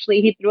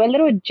he threw a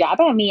little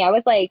jab at me. I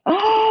was like,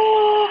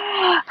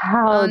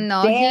 how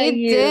dare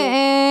you?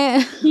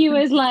 Didn't. He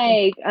was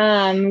like,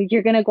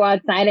 you're going to go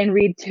outside and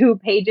read 2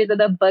 pages of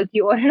the book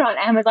you ordered on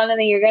Amazon, and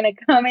then you're going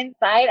to come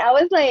inside. I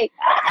was like,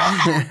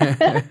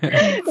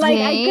 like,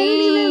 I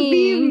couldn't even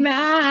be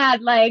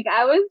mad. Like,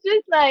 I was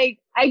just like,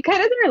 I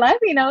kind of started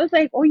laughing. I was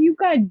like, oh, you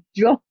got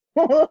jokes.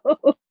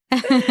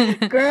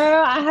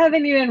 Girl, I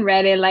haven't even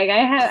read it. Like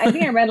I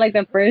think I read like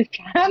the first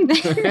chapter.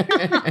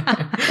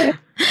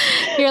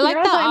 You're like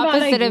You're the talking about,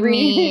 opposite like, of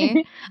reading.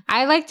 me.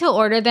 I like to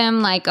order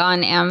them like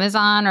on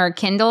Amazon or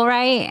Kindle,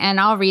 right? And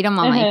I'll read them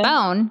on my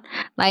phone.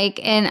 Like,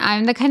 and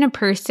I'm the kind of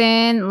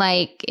person,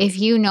 like, if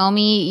you know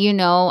me, you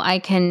know I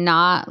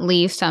cannot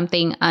leave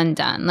something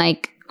undone.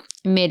 Like,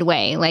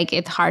 midway. Like,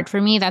 it's hard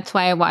for me. That's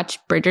why I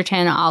watched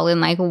Bridgerton all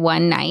in like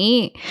one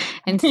night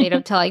and stayed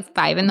up till like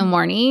 5 a.m.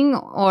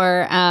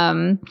 Or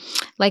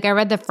like I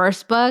read the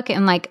first book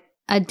in like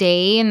a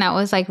day, and that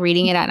was like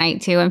reading it at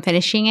night too and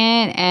finishing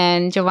it.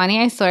 And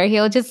Giovanni, I swear,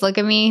 he'll just look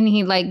at me and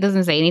he like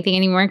doesn't say anything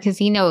anymore because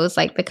he knows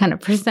like the kind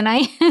of person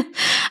I am.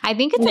 I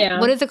think it's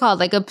like, what is it called?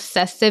 Like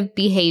obsessive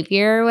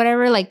behavior or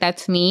whatever. Like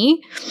that's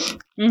me.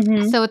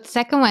 Mm-hmm. So it's the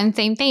second one,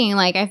 same thing.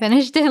 Like I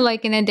finished it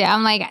like in a day.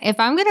 I'm like, if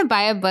I'm gonna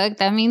buy a book,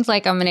 that means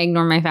like I'm gonna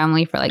ignore my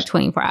family for like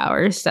 24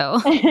 hours.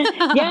 So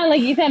yeah,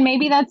 like you said,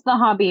 maybe that's the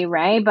hobby,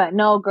 right? But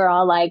no,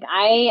 girl, like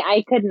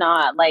I could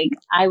not. Like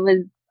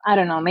I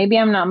don't know, maybe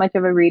I'm not much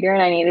of a reader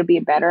and I need to be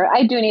better.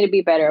 I do need to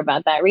be better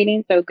about that.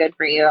 Reading's so good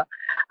for you.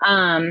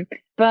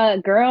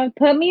 But girl,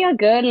 put me a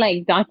good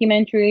like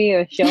documentary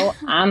or show.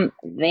 I'm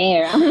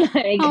there. I'm like,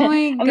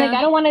 I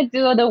don't want to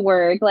do the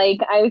work. Like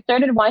I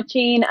started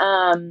watching.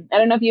 I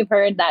don't know if you've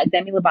heard that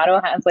Demi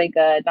Lovato has like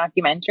a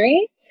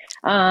documentary.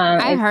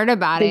 I heard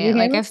about it.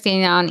 Like I've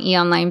seen it on E!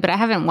 Online, but I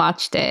haven't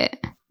watched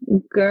it.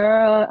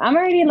 Girl, I'm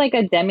already like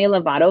a Demi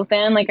Lovato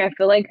fan. Like I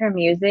feel like her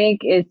music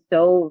is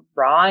so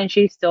raw and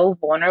she's so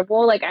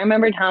vulnerable. Like I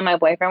remember telling my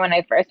boyfriend when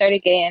I first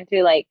started getting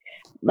into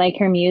like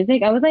her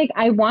music, I was like,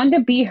 I want to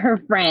be her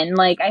friend.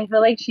 Like I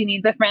feel like she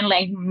needs a friend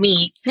like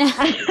me.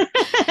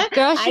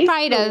 Girl, she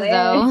probably does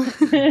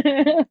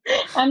though.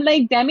 I'm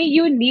like, Demi,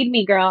 you need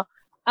me, girl.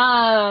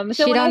 So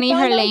she don't need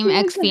her lame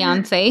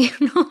ex-fiance.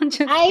 No, I'm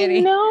just kidding.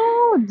 I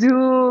know,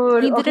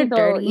 dude. He did her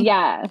dirty.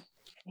 Yeah.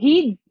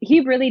 He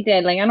really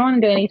did. Like I don't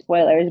want to do any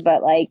spoilers,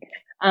 but like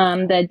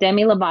the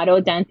Demi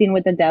Lovato Dancing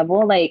with the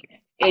Devil, like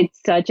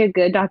it's such a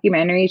good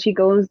documentary. She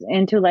goes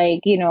into like,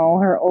 you know,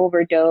 her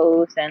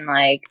overdose and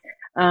like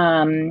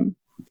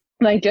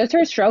just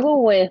her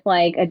struggle with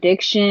like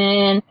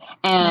addiction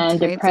and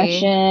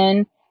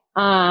depression.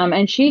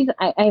 And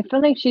I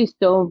feel like she's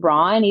so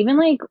raw, and even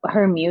like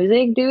her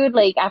music, dude,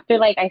 like after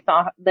like I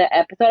saw the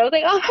episode, I was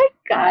like, oh my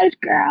gosh,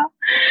 girl,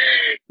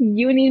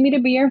 you need me to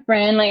be your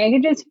friend. Like I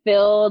could just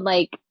feel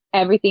like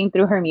everything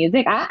through her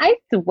music. I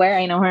swear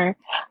I know her.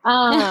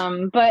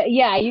 But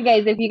yeah, you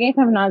guys, if you guys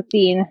have not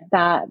seen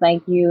that,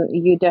 like you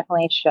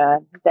definitely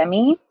should.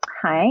 Demi,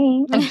 hi.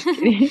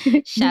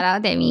 Shout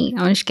out Demi.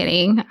 I'm just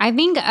kidding. I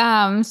think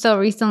so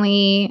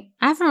recently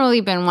I haven't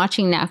really been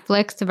watching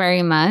Netflix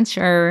very much,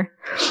 or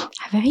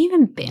have I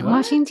even been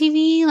watching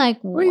TV? Like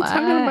what are you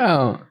talking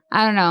about?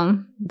 I don't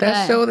know.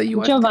 That show that you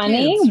watch.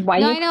 Giovanni, why?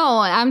 No, I know.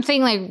 I'm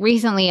saying like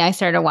recently I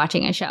started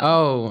watching a show.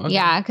 Oh, okay.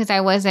 Yeah, because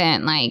I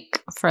wasn't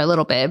like for a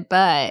little bit,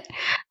 but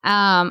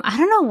I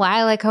don't know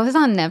why. Like I was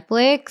on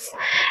Netflix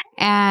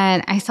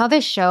and I saw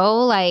this show.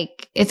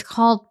 Like it's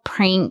called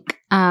Prank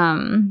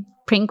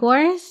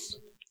Wars,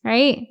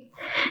 right?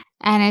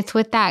 And it's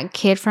with that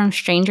kid from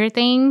Stranger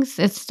Things.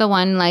 It's the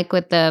one like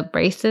with the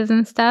braces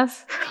and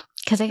stuff.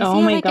 Because I guess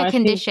he has like a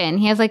condition.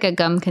 He has like a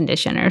gum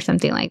condition or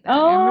something like that.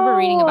 I remember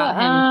reading about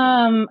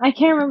him. I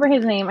can't remember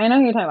his name. I know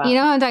who you're talking about. You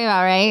know what I'm talking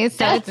about, right? So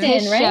Dustin,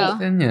 it's his right? show.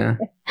 Dustin, yeah.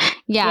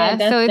 Yeah,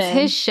 so it's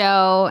his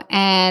show.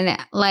 And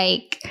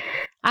like,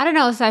 I don't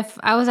know. So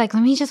I was like,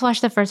 let me just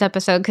watch the first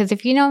episode. Because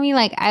if you know me,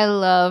 like I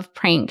love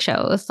prank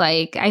shows.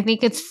 Like I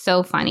think it's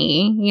so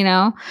funny, you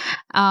know?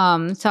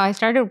 So I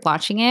started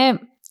watching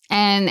it.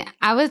 And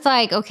I was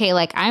like, okay,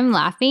 like I'm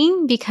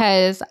laughing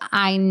because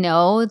I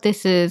know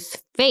this is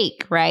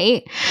fake,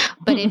 right?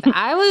 But if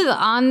I was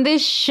on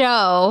this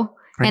show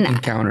Prank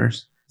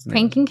Encounters.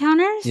 Prank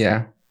Encounters?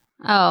 Yeah.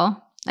 Oh,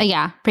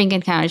 yeah, Prank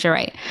Encounters, you're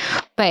right.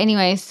 But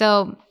anyway,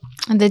 so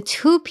the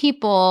two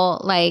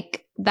people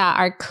like that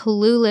are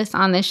clueless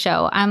on the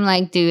show, I'm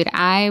like, dude,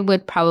 I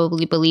would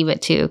probably believe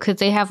it too, because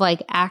they have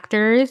like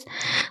actors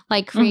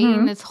like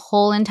creating this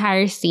whole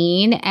entire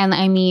scene. And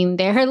I mean,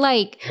 they're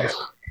like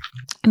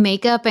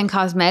makeup and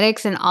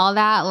cosmetics and all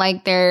that,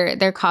 like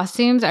their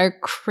costumes are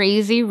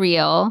crazy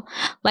real.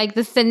 Like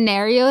the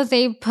scenarios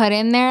they put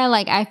in there,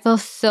 like I feel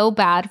so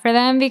bad for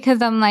them because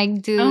I'm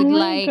like, dude,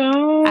 like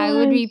I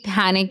would be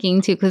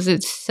panicking too because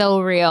it's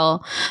so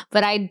real.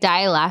 But I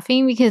die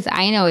laughing because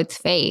I know it's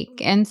fake.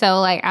 And so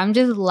like I'm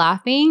just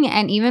laughing.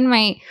 And even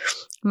my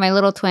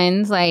little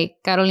twins, like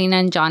Carolina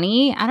and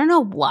Johnny, I don't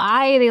know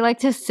why they like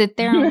to sit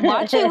there and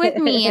watch it with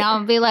me. And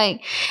I'll be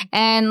like,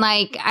 and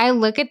like, I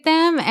look at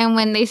them and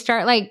when they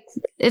start like,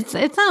 it's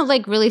not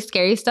like really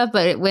scary stuff,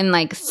 but when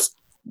like,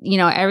 you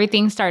know,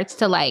 everything starts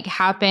to like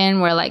happen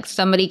where like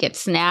somebody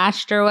gets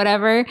snatched or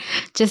whatever,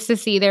 just to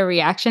see their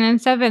reaction and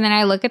stuff. And then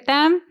I look at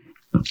them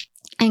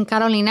And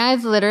Carolina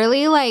is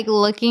literally like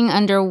looking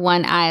under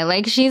one eye.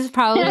 Like she's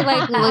probably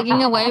like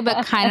looking away,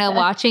 but kind of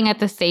watching at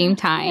the same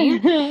time.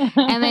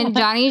 And then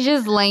Johnny's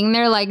just laying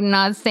there, like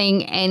not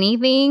saying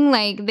anything.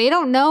 Like they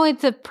don't know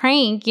it's a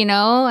prank, you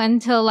know,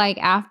 until like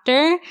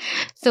after.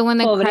 So when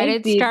the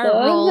credits start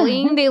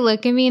rolling, they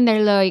look at me and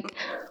they're like,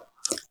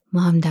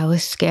 Mom, that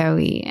was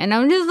scary. And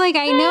I'm just like,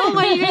 I know,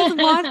 why you guys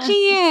watching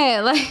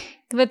it? Like,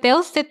 but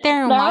they'll sit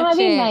there and watch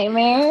it.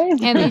 Nightmares.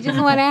 And they just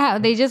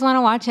want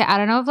to watch it. I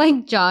don't know if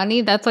like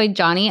Johnny, that's why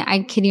Johnny,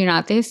 I kid you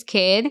not, this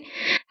kid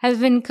has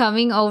been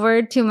coming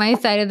over to my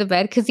side of the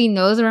bed because he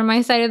knows where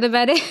my side of the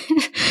bed is.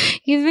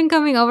 He's been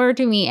coming over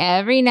to me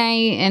every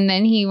night, and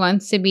then he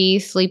wants to be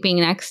sleeping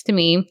next to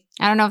me.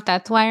 I don't know if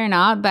that's why or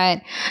not,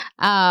 but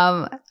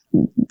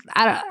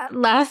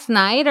last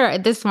night or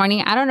this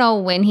morning, I don't know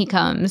when he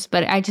comes,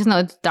 but I just know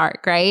it's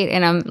dark, right?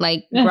 And I'm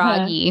like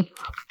groggy.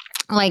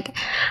 Like,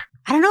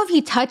 I don't know if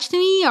he touched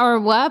me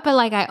or what, but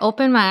like I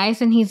opened my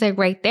eyes and he's like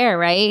right there,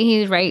 right?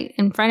 He's right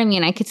in front of me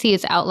and I could see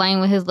his outline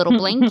with his little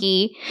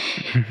blankie.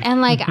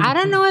 And like, I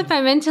don't know if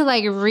I meant to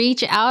like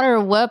reach out or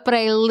what, but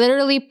I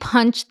literally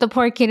punched the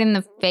poor kid in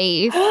the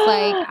face.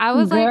 Like I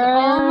was like,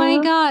 oh my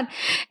God.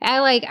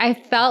 I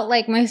felt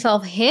like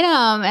myself hit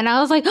him and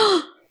I was like,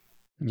 oh,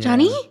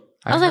 Johnny?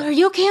 I was like, are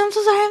you okay? I'm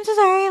so sorry. I'm so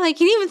sorry. Like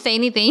he didn't even say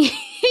anything.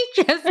 He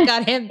just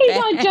got him back. He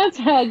don't just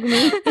hug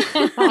me.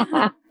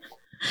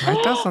 I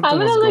thought something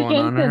was going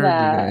on. I heard you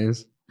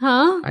guys.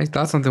 Huh? I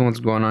thought something was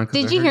going on.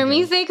 Did you hear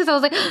me say? Because I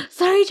was like,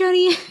 sorry,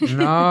 Johnny.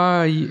 No,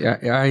 I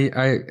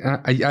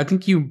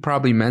think you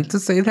probably meant to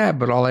say that,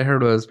 but all I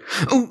heard was,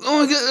 oh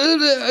my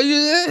God.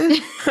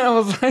 I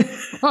was like,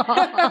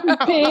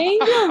 dang,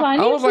 Giovanni,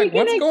 I was like,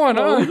 what's going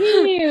on?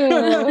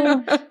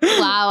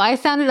 Wow, I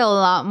sounded a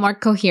lot more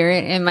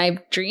coherent in my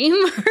dream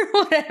or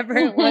whatever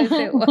it was.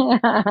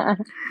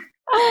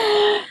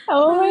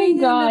 Oh my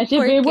gosh.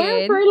 If it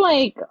weren't for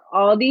like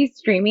all these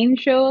streaming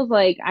shows,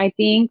 like I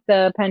think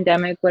the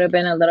pandemic would have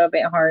been a little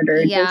bit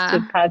harder just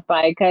to pass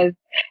by because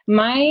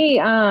my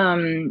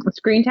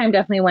screen time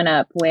definitely went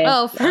up with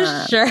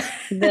sure.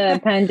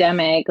 the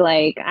pandemic.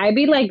 Like I'd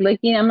be like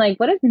looking, I'm like,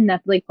 what does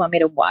Netflix want me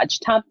to watch?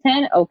 Top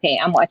 10? Okay,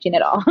 I'm watching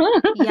it all.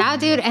 Yeah,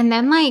 dude. And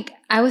then like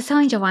I was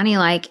telling Giovanni,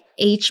 like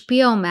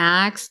HBO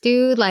Max,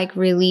 dude, like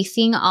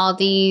releasing all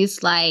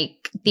these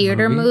like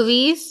theater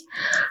movies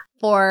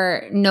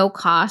for no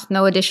cost,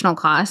 no additional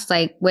cost.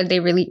 Like when they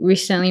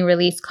recently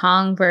released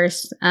Kong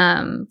versus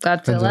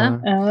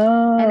Godzilla.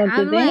 Oh, and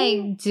I'm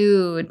like,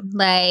 dude,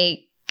 like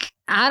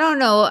I don't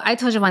know. I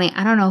told Giovanni,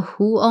 I don't know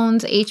who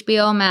owns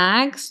HBO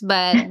Max,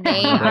 but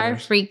they are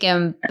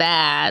freaking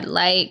bad.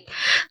 Like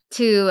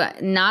to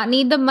not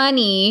need the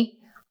money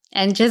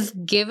and just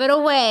give it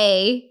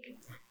away.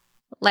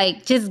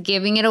 Like just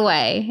giving it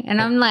away. And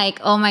I'm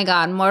like, oh my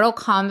God, Mortal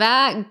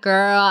Kombat,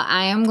 girl,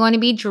 I am going to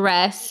be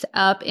dressed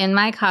up in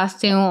my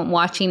costume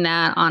watching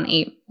that on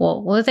April.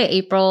 What was it?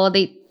 April?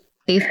 They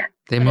moved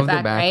it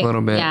back right? A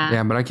little bit.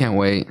 Yeah, but I can't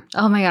wait.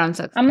 Oh my God, I'm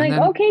so excited. I'm like,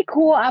 okay,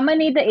 cool. I'm going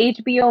to need the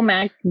HBO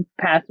Max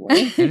password.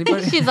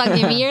 She's like,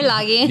 give me your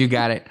login. You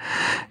got it.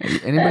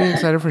 Anybody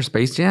excited for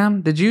Space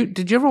Jam? Did you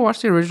ever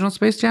watch the original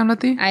Space Jam,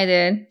 Letty? I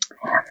did.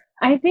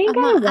 I think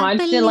I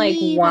watched it like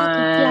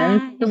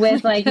once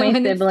with like my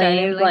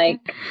siblings. Like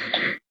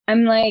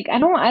I'm like I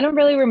don't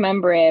really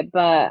remember it,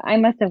 but I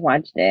must have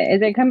watched it.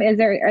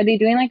 Are they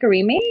doing like a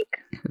remake?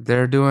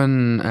 They're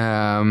doing it's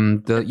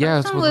with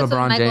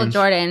LeBron Michael James.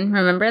 Jordan.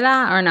 Remember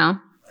that or no?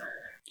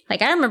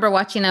 Like I remember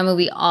watching that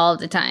movie all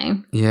the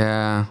time.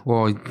 Yeah.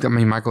 Well, I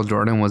mean Michael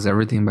Jordan was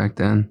everything back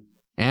then.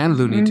 And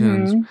Looney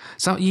Tunes.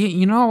 So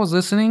you know, I was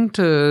listening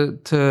to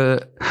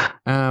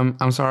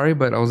I'm sorry,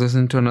 but I was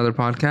listening to another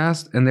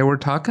podcast, and they were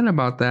talking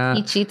about that.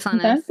 He cheats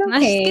on us. That's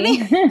okay.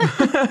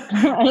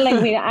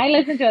 I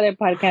listen to other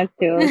podcasts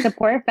too.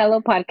 Support fellow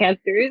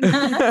podcasters.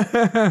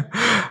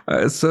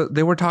 So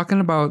they were talking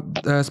about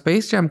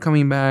Space Jam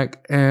coming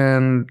back,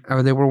 and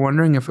they were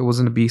wondering if it was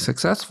going to be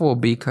successful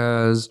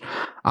because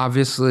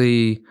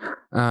obviously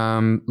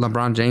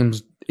LeBron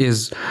James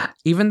is,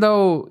 even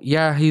though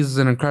he's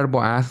an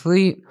incredible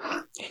athlete,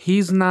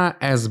 he's not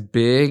as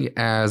big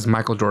as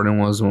Michael Jordan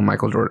was when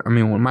Michael Jordan. I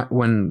mean, I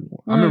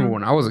remember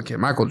when I was a kid,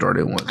 Michael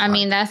Jordan was. I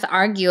mean, that's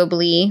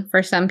arguably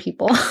for some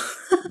people.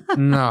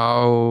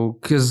 No,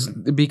 because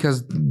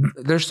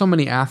there's so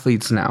many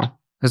athletes now.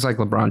 It's like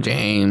LeBron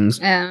James,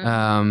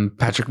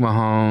 Patrick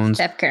Mahomes,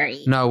 Steph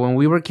Curry. No, when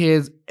we were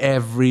kids,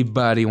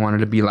 everybody wanted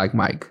to be like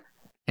Mike.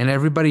 And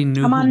everybody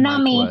knew Come on, who not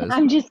Mike me. was.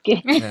 I'm just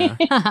kidding.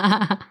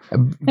 Yeah.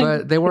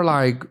 But they were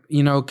like,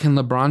 can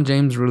LeBron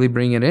James really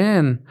bring it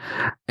in?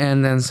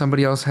 And then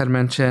somebody else had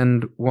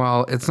mentioned,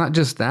 well, it's not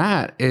just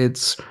that.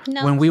 It's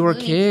when we were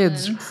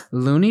kids,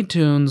 Looney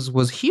Tunes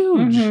was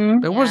huge. Mm-hmm.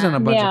 There wasn't a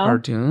bunch of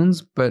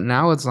cartoons, but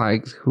now it's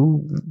like,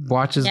 who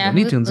watches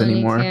Looney Tunes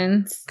anymore?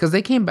 Because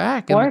they came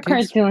back. And or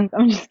cartoons.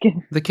 I'm just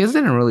kidding. The kids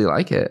didn't really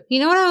like it.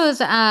 You know what I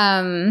was...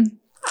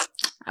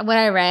 What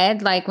I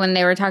read, like when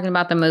they were talking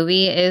about the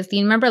movie, is do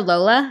you remember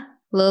Lola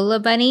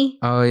Bunny?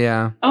 Oh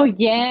yeah. Oh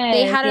yeah.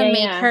 They had to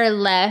make her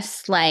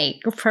less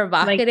like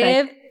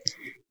provocative.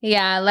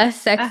 Yeah, less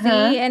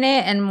sexy in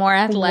it and more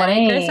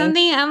athletic or Right.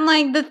 something. I'm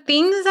like, the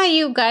things that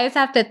you guys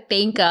have to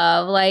think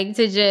of, like,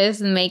 to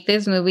just make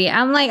this movie.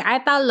 I'm like, I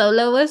thought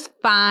Lola was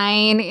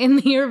fine in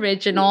the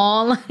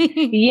original.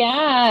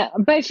 Yeah,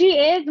 but she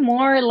is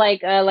more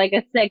like a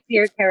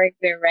sexier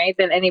character, right,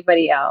 than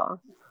anybody else.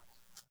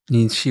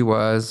 She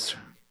was.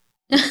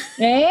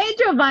 Hey,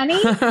 Giovanni.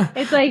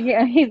 It's like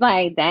he's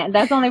like that.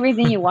 That's the only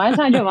reason you watch,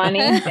 huh, Giovanni?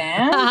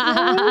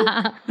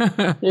 Damn.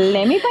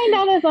 Let me find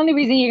out. That's the only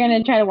reason you're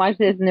gonna try to watch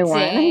this new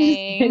one. I'm just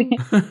Dang.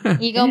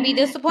 kidding. You gonna be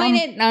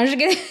disappointed. No, I'm just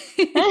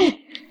kidding.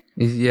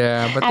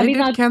 Yeah, but they Abby's did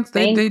not cancel.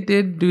 paying. They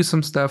did do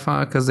some stuff,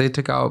 huh? Because they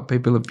took out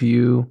Pepe Le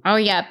Pew. Oh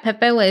yeah,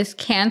 Pepe was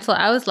canceled.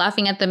 I was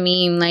laughing at the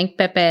meme, like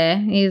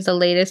Pepe, he's the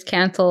latest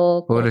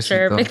cancel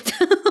culture Pobrecito.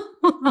 victim.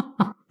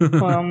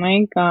 Oh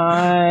my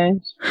gosh.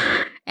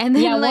 And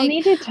then Yeah, we'll like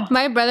need to talk.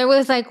 my brother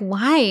was like,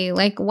 "Why?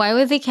 Like, why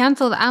was he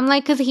canceled?" I'm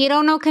like, "Cause he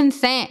don't know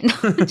consent."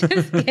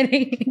 Just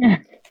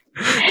kidding.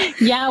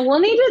 Yeah, we'll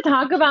need to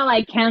talk about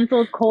like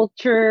cancel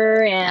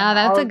culture and Oh,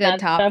 that's all a of good that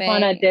stuff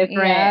on a topic.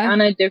 different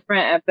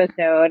Yeah.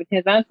 episode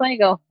because that's like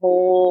a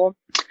whole.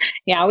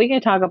 Yeah, we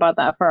could talk about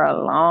that for a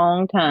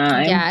long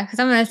time. Yeah, because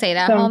I'm gonna say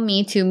that So- whole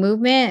Me Too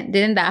movement,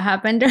 didn't that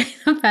happen during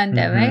the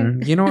pandemic?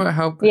 Mhm. You know what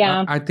helped?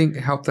 Yeah. I think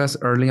helped us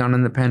early on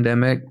in the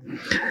pandemic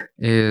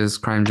is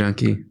Crime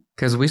Junkie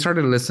because we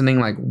started listening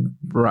like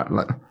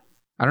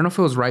I don't know if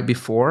it was right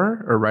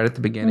before or right at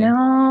the beginning.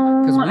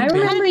 No, 'Cause we I did.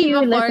 remember you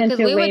listened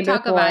to we way would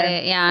talk before. about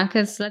it. Yeah,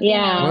 because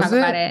Yeah. would Was talk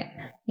about it? it.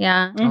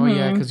 Yeah. Oh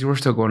yeah, Mhm. because you were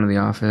still going to the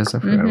office. I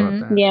forgot Mhm.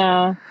 about that.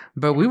 Yeah.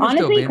 But we were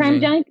Honestly, still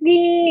Crime binging.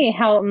 Junkie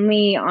helped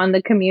me on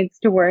the commutes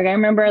to work. I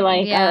remember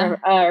like Yeah.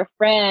 our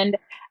friend,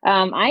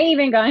 I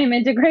even got him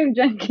into Crime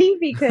Junkie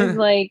because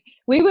like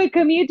we would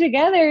commute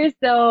together,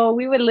 so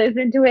we would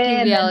listen to it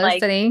and then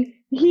like listening.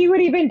 he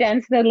would even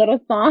dance to the little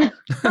song.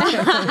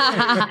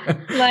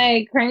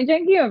 Like Crime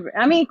Junkie,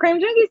 Crime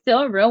Junkie is still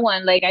a real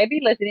one. Like I'd be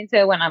listening to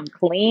it when I'm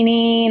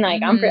cleaning.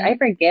 Like Mhm. I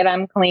forget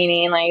I'm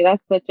cleaning. Like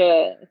that's such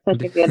a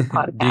good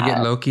podcast. Do you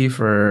get Loki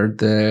for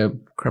the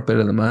Crumpet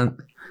of the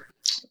Month?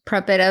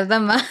 Puppet of the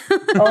month.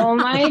 Oh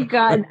my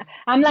god!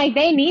 I'm like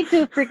they need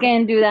to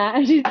freaking do that.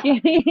 I'm just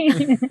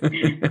kidding.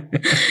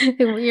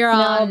 You're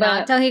all No, not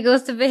but- till he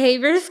goes to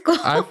behavior school.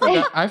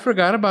 I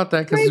forgot about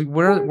that because My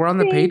poor we're on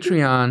the baby.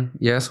 Patreon.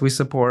 Yes, we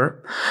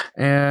support.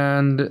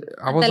 And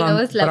I was the on,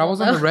 lowest but I level,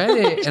 was on though.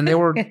 Reddit, and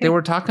they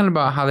were talking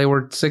about how they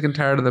were sick and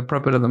tired of the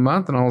Puppet of the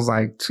Month, and I was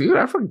like, dude,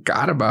 I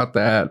forgot about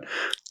that.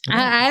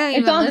 I don't It's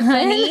even on listen.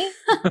 honey.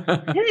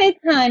 It's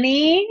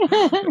honey.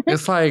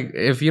 It's like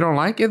if you don't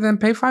like it, then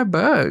pay $5.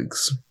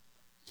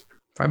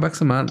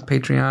 $5 a month,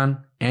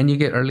 Patreon, and you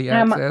get early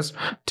access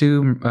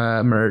to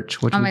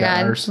merch, which Oh we my got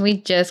god, ours.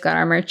 we just got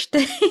our merch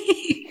today.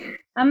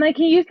 I'm like,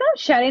 can you stop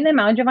shutting them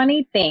out,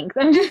 Giovanni? Thanks.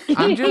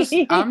 I'm just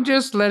kidding. I'm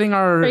just letting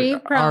our Free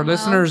promo.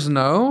 listeners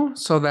know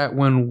so that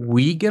when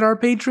we get our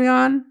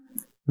Patreon,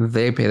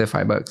 they pay the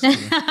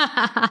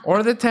 $5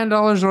 or the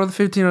 $10 or the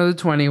 $15 or the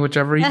 $20,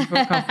 whichever you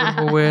feel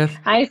comfortable with.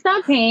 I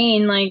stopped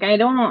paying. Like, I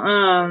don't.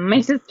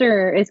 My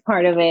sister is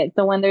part of it,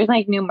 so when there's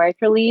like new merch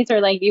release or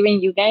like even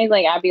you guys,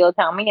 like Abby will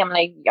tell me, I'm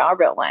like, y'all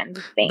real ones.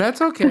 Thanks.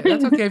 That's okay.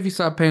 That's okay if you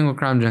stop paying with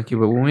Crime Junkie,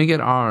 but when we get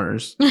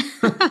ours,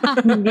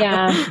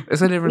 Yeah.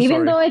 it's a different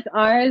Even though story. it's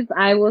ours,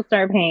 I will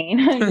start paying.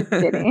 I'm just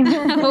kidding.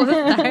 We'll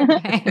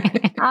start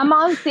paying. I'm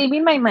all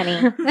saving my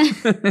money.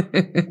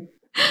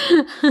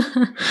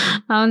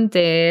 I'm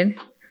dead.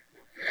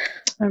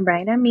 All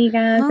right,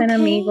 amigas and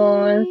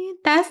amigos.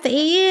 That's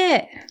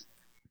it.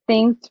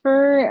 Thanks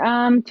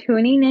for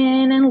tuning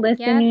in and Yeah,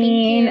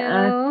 listening.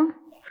 thank you.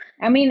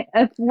 I mean,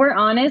 if we're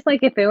honest,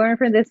 like if it weren't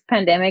for this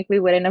pandemic, we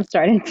wouldn't have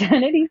started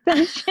Sanity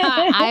Session.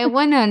 I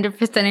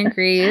 100%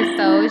 agree.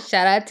 So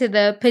shout out to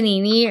the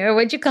panini or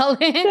what you call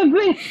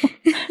it.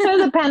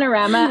 The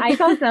panorama. I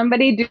saw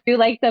somebody do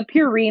like the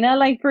Purina,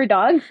 like for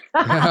dogs.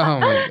 Oh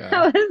my God.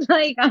 I was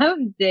like,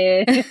 I'm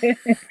dead.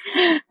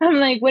 I'm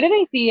like, what did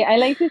I see? I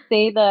like to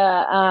say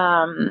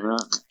the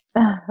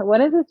what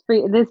is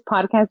this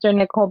podcaster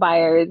Nicole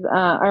Byers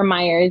or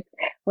Myers?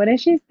 What does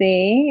she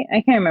say?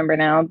 I can't remember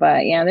now,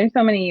 but yeah, there's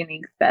so many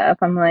unique stuff.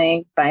 I'm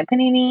like, bye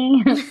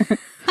Panini.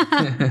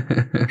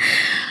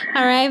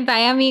 All right. Bye,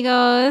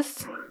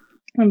 amigos.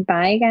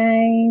 Bye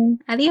guys.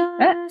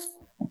 Adios.